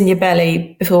 pints in your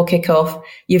belly before kickoff,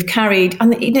 you carry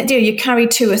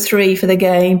 2 or 3 for the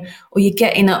game, or you're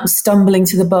getting up and stumbling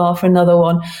to the bar for another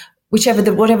one,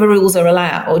 whatever rules are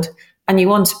allowed, and you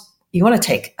want to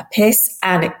take a piss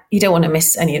and you don't want to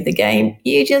miss any of the game,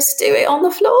 you just do it on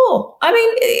the floor. I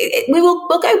mean, we'll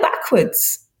go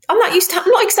backwards. I'm not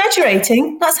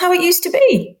exaggerating. That's how it used to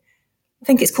be. I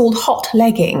think it's called hot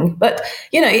legging, but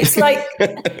it's like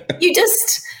you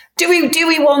just do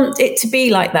we want it to be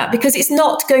like that? Because it's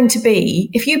not going to be.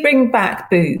 If you bring back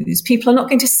booze, people are not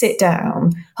going to sit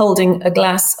down holding a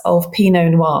glass of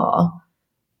Pinot Noir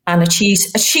and a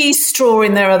cheese straw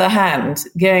in their other hand,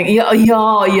 going, yeah,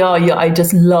 I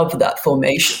just love that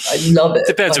formation. I love it.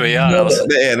 Depends where you are.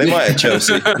 Yeah, they might at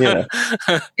Chelsea. Yeah.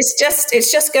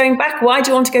 It's just going back. Why do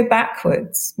you want to go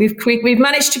backwards? We've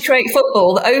managed to create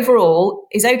football that overall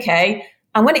is okay,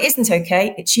 and when it isn't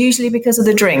okay, it's usually because of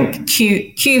the drink.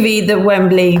 QV the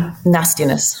Wembley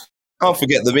nastiness. Can't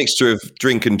forget the mixture of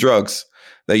drink and drugs.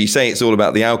 Though you say it's all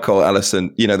about the alcohol,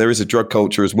 Alison. There is a drug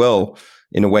culture as well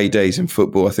in away days in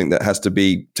football. I think that has to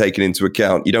be taken into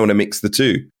account. You don't want to mix the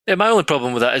two. Yeah, my only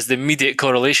problem with that is the immediate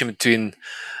correlation between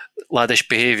laddish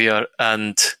behaviour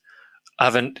and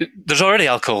there's already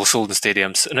alcohol sold in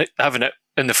stadiums, and having it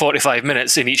in the 45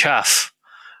 minutes in each half.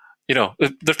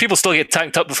 There's people still get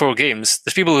tanked up before games.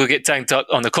 There's people who get tanked up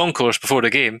on the concourse before the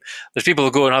game. There's people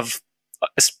who go and have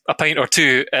a pint or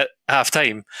two at half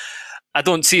time. I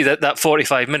don't see that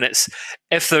 45 minutes.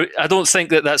 I don't think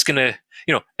that's going to,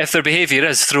 if their behaviour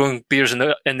is throwing beers in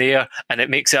the air and it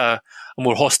makes it a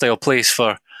more hostile place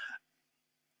for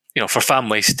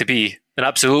families to be, then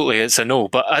absolutely it's a no.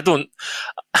 But I don't.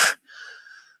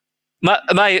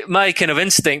 My kind of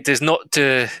instinct is not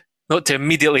to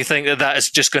immediately think that is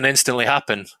just going to instantly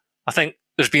happen. I think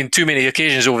there's been too many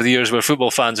occasions over the years where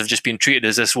football fans have just been treated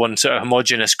as this one sort of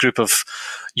homogenous group of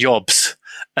yobs,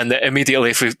 and that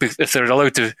immediately if they're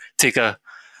allowed to take a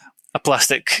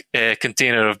plastic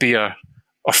container of beer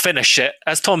or finish it,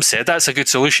 as Tom said, that's a good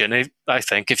solution. I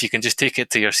think if you can just take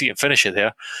it to your seat and finish it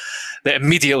there, that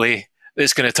immediately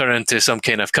it's going to turn into some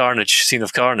kind of scene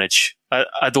of carnage.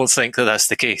 I don't think that's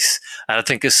the case. And I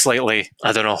think it's slightly,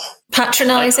 I don't know,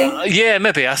 patronising? Yeah,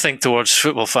 maybe. I think towards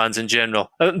football fans in general.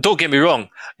 Don't get me wrong.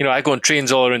 I go on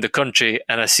trains all around the country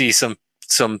and I see some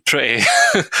pretty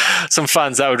some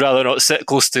fans that I would rather not sit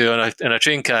close to in a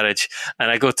train carriage.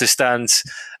 And I go to stands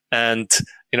and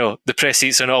the press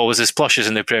seats are not always as plush as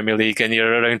in the Premier League, and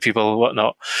you're around people and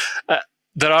whatnot.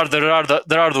 There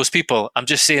are those people. I'm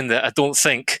just saying that I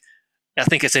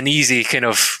think it's an easy kind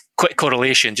of quick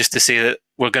correlation just to say that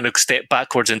we're going to step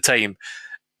backwards in time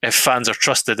if fans are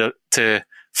trusted to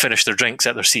finish their drinks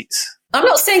at their seats. I'm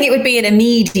not saying it would be an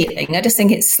immediate thing. I just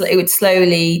think it would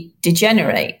slowly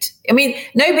degenerate. Both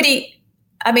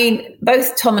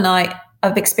Tom and I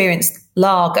have experienced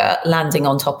lager landing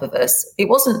on top of us. It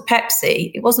wasn't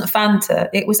Pepsi, it wasn't Fanta,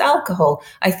 it was alcohol.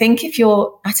 I think if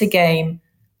you're at a game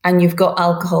and you've got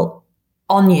alcohol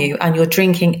on you and you're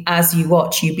drinking as you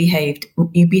watch, you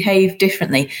behave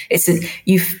differently.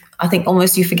 I think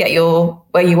almost you forget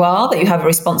where you are, that you have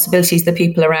responsibilities to the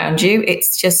people around you.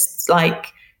 It's just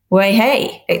like,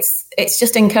 it's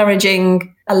just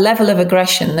encouraging a level of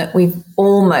aggression that we've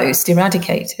almost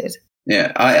eradicated.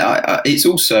 Yeah, it's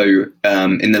also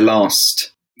in the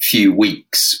last few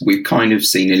weeks, we've kind of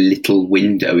seen a little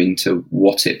window into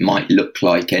what it might look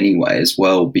like anyway as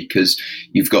well, because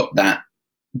you've got that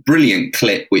brilliant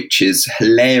clip, which is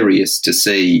hilarious to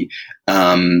see,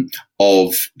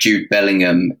 of Jude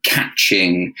Bellingham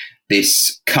catching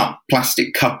this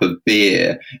plastic cup of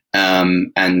beer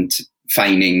and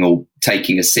feigning or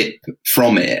taking a sip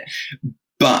from it,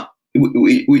 but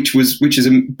which is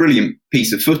a brilliant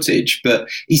piece of footage. But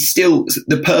he's still,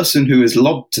 the person who has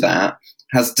lobbed that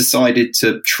has decided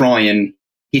to try and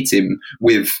hit him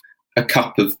with a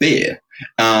cup of beer.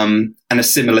 And a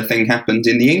similar thing happened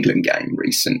in the England game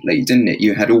recently, didn't it?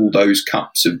 You had all those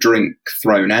cups of drink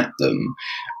thrown at them.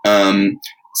 And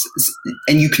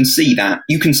you can see that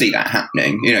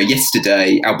happening.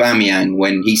 Yesterday, Aubameyang,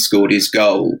 when he scored his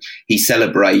goal, he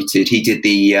celebrated. He did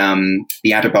the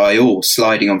Adebayor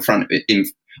sliding on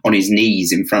his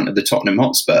knees in front of the Tottenham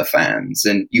Hotspur fans,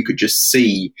 and you could just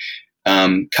see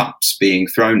cups being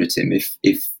thrown at him if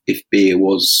beer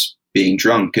was being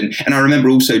drunk. And I remember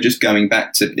also just going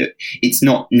back to, it's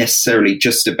not necessarily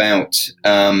just about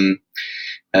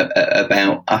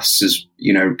us as,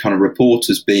 kind of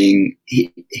reporters being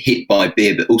hit by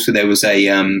beer, but also there was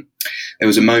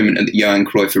a moment at the Johan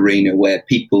Cruyff Arena where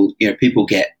people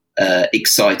get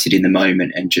excited in the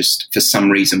moment and just for some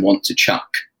reason want to chuck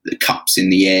the cups in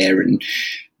the air.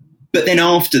 But then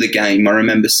after the game, I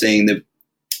remember seeing the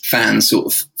fans sort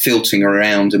of filtering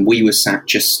around, and we were sat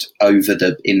just over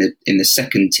in the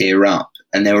second tier up,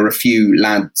 and there were a few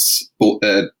lads,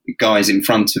 guys in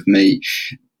front of me,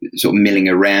 sort of milling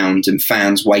around, and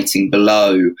fans waiting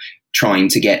below, trying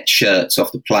to get shirts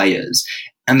off the players.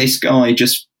 And this guy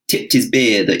just tipped his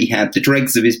beer that he had, the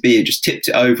dregs of his beer, just tipped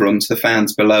it over onto the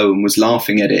fans below and was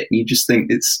laughing at it. And you just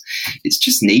think it's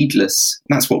just needless.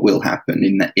 That's what will happen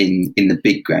in the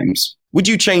big games. Would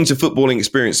you change the footballing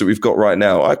experience that we've got right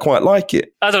now? I quite like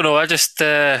it. I don't know. I just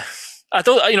I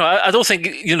don't think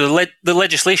the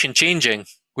legislation changing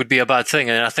would be a bad thing,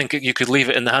 and I think you could leave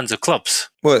it in the hands of clubs.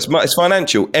 Well, it's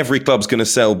financial. Every club's going to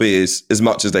sell beers as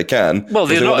much as they can. Well,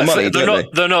 they're not if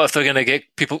they're going to get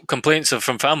people complaints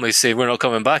from families saying we're not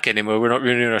coming back anymore, we're not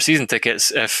renewing our season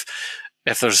tickets if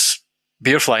there's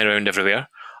beer flying around everywhere.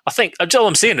 I think all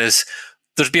I'm saying is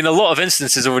there's been a lot of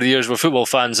instances over the years where football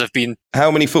fans have been...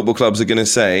 How many football clubs are going to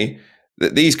say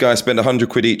that these guys spend 100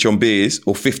 quid each on beers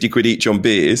or 50 quid each on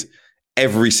beers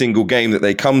every single game that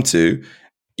they come to?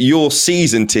 Your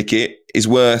season ticket is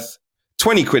worth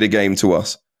 20 quid a game to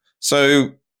us.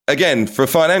 So again, for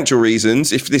financial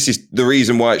reasons, if this is the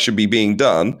reason why it should be being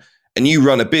done, and you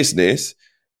run a business,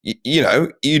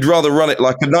 you'd rather run it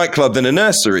like a nightclub than a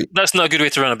nursery. That's not a good way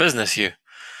to run a business, Hugh.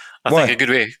 Why? Think a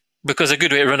good way, because a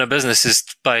good way to run a business is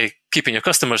by keeping your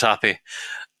customers happy,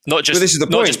 not just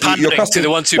pandering to the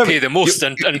ones who pay the most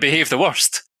and behave the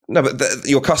worst. No, but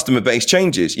your customer base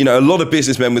changes. A lot of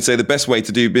businessmen would say the best way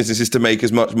to do business is to make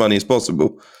as much money as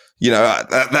possible.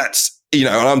 That's, and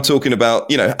I'm talking about,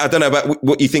 I don't know about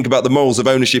what you think about the morals of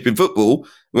ownership in football,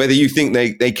 whether you think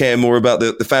they care more about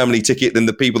the family ticket than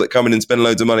the people that come in and spend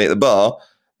loads of money at the bar.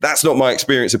 That's not my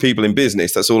experience of people in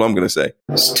business. That's all I'm going to say.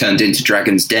 It's turned into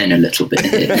Dragon's Den a little bit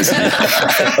here, isn't it?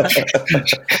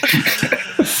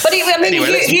 But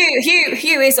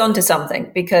Hugh is onto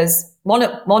something, because one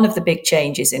of the big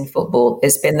changes in football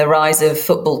has been the rise of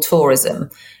football tourism.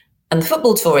 And the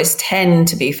football tourists tend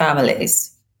to be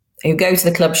families who go to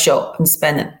the club shop and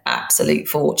spend an absolute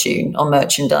fortune on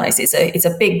merchandise. It's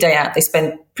a big day out. They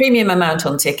spend premium amount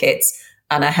on tickets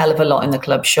and a hell of a lot in the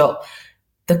club shop.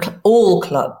 All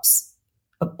clubs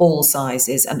of all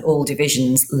sizes and all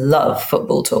divisions love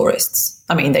football tourists.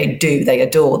 I mean, they do. They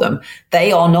adore them.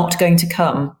 They are not going to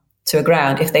come to a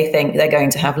ground if they think they're going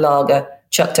to have lager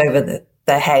chucked over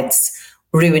their heads,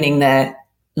 ruining their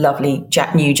lovely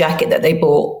new jacket that they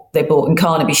bought in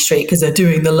Carnaby Street because they're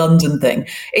doing the London thing.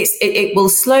 It will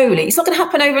slowly, it's not going to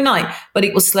happen overnight, but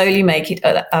it will slowly make it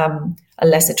a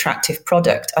less attractive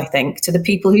product, I think, to the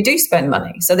people who do spend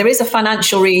money. So there is a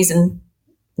financial reason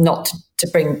not to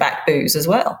bring back booze as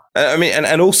well.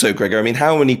 And also, Gregor,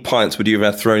 how many pints would you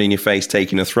have had thrown in your face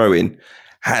taking a throw in?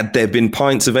 Had there been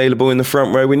pints available in the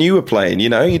front row when you were playing? You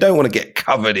don't want to get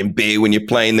covered in beer when you're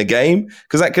playing the game,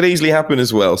 because that could easily happen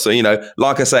as well. So,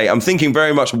 like I say, I'm thinking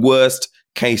very much worst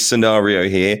case scenario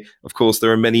here. Of course,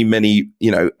 there are many, many,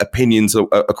 opinions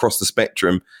across the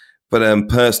spectrum. But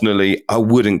personally, I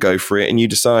wouldn't go for it, and you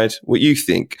decide what you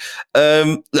think.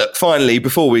 Look, finally,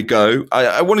 before we go,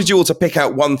 I wanted you all to pick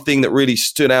out one thing that really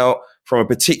stood out from a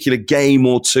particular game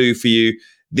or two for you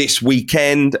this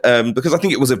weekend, because I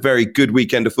think it was a very good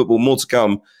weekend of football. More to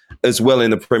come as well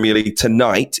in the Premier League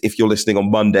tonight, if you're listening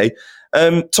on Monday.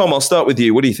 Tom, I'll start with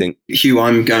you. What do you think? Hugh,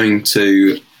 I'm going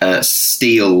to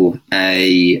steal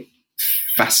a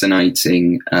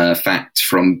fascinating fact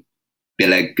from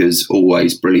Bill Edgar's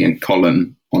always brilliant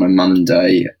column on a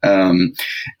Monday,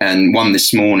 and one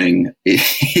this morning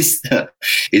is that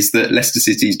Leicester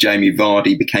City's Jamie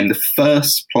Vardy became the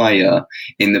first player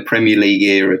in the Premier League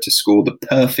era to score the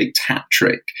perfect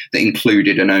hat-trick that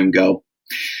included an own goal.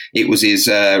 It was his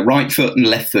right foot and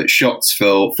left foot shots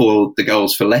for the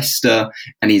goals for Leicester,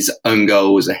 and his own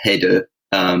goal was a header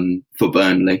for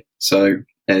Burnley. So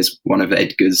there's one of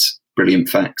Edgar's brilliant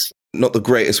facts. Not the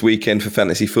greatest weekend for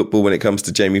fantasy football when it comes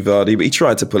to Jamie Vardy, but he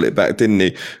tried to pull it back, didn't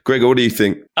he? Gregor, what do you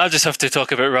think? I'll just have to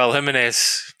talk about Raul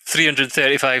Jimenez.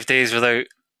 335 days without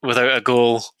a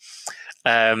goal.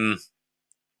 And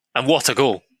what a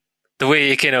goal. The way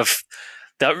he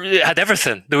that had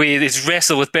everything. The way he's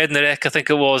wrestled with Bednarek, I think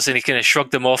it was, and he kind of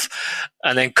shrugged him off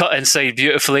and then cut inside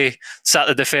beautifully, sat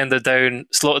the defender down,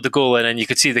 slotted the goal in, and you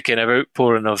could see the kind of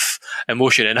outpouring of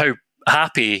emotion and how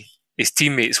happy his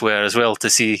teammates were as well to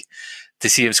see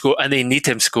him score, and they need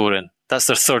him scoring. That's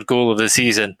their third goal of the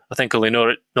season. I think only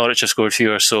Norwich have scored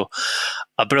fewer, so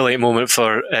a brilliant moment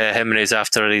for Jimenez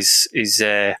after his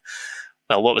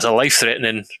what was a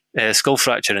life-threatening skull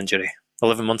fracture injury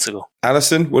 11 months ago.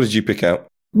 Alison, what did you pick out?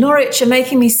 Norwich are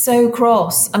making me so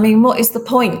cross. I mean, what is the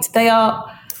point?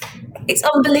 It's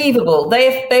unbelievable.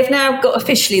 They've now got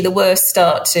officially the worst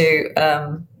start to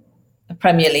a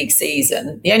Premier League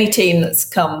season. The only team that's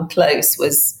come close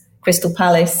was Crystal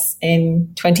Palace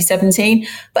in 2017.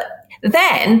 But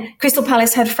then Crystal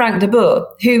Palace had Frank de Boer,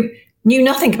 who knew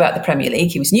nothing about the Premier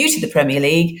League. He was new to the Premier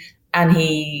League, and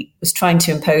he was trying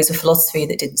to impose a philosophy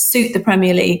that didn't suit the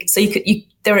Premier League. So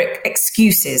there are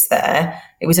excuses there.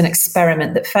 It was an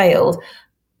experiment that failed.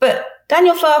 But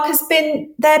Daniel Farke has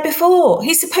been there before.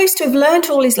 He's supposed to have learnt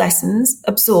all his lessons,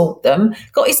 absorbed them,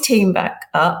 got his team back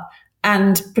up,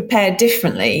 and prepared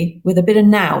differently with a bit of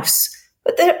nous.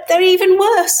 But they're even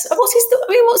worse. What's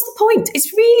the point?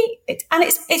 It's really,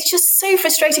 it's just so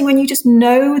frustrating when you just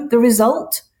know the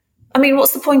result. I mean,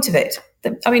 what's the point of it?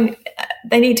 I mean,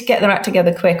 they need to get their act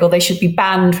together quick, or they should be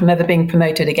banned from ever being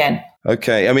promoted again.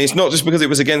 Okay. I mean, it's not just because it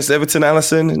was against Everton,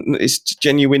 Alison. It's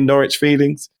genuine Norwich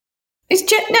feelings.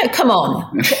 No, come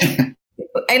on. Can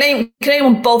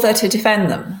anyone bother to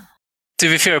defend them? To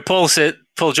be fair, Paul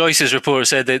Joyce's report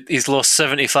said that he's lost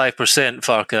 75%,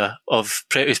 Farke, of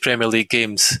his Premier League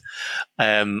games.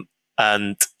 And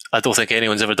I don't think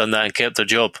anyone's ever done that and kept their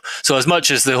job. So as much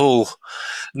as the whole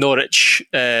Norwich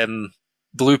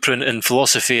blueprint and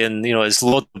philosophy and, is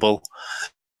laudable,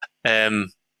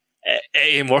 it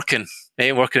ain't working. It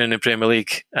ain't working in the Premier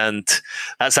League. And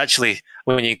that's actually,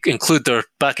 when you include their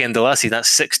back end of last season, that's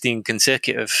 16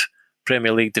 consecutive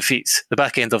Premier League defeats. The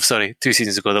back end of, 2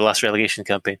 seasons ago, the last relegation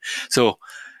campaign. So,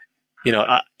 you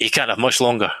can't have much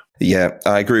longer. Yeah,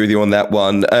 I agree with you on that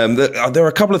one. There are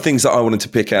a couple of things that I wanted to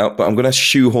pick out, but I'm going to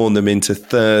shoehorn them into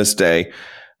Thursday.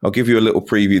 I'll give you a little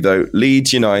preview, though.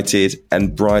 Leeds United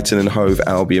and Brighton and Hove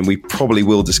Albion. We probably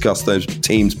will discuss those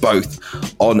teams both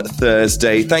on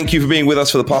Thursday. Thank you for being with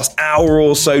us for the past hour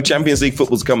or so. Champions League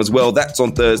football's come as well. That's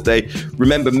on Thursday.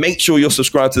 Remember, make sure you're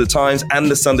subscribed to The Times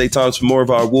and The Sunday Times for more of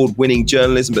our award-winning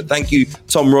journalism. But thank you,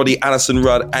 Tom Roddy, Alison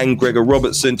Rudd and Gregor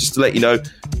Robertson. Just to let you know,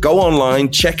 go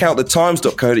online, check out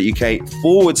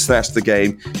thetimes.co.uk/the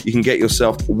game. You can get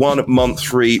yourself 1 month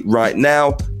free right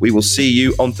now. We will see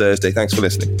you on Thursday. Thanks for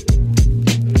listening.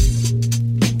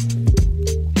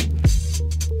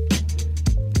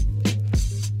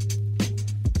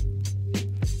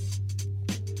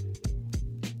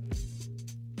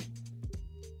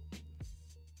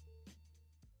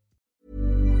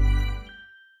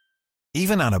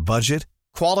 Even on a budget,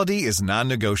 quality is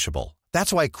non-negotiable.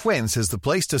 That's why Quince is the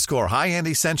place to score high-end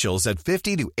essentials at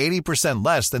 50 to 80%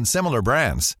 less than similar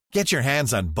brands. Get your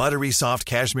hands on buttery soft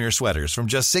cashmere sweaters from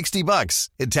just $60,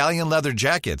 Italian leather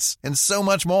jackets, and so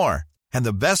much more. And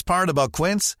the best part about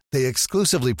Quince, they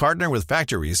exclusively partner with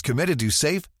factories committed to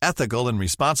safe, ethical, and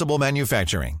responsible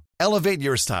manufacturing. Elevate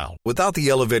your style without the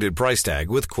elevated price tag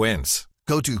with Quince.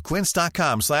 Go to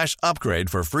quince.com/upgrade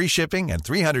for free shipping and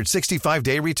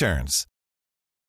 365-day returns.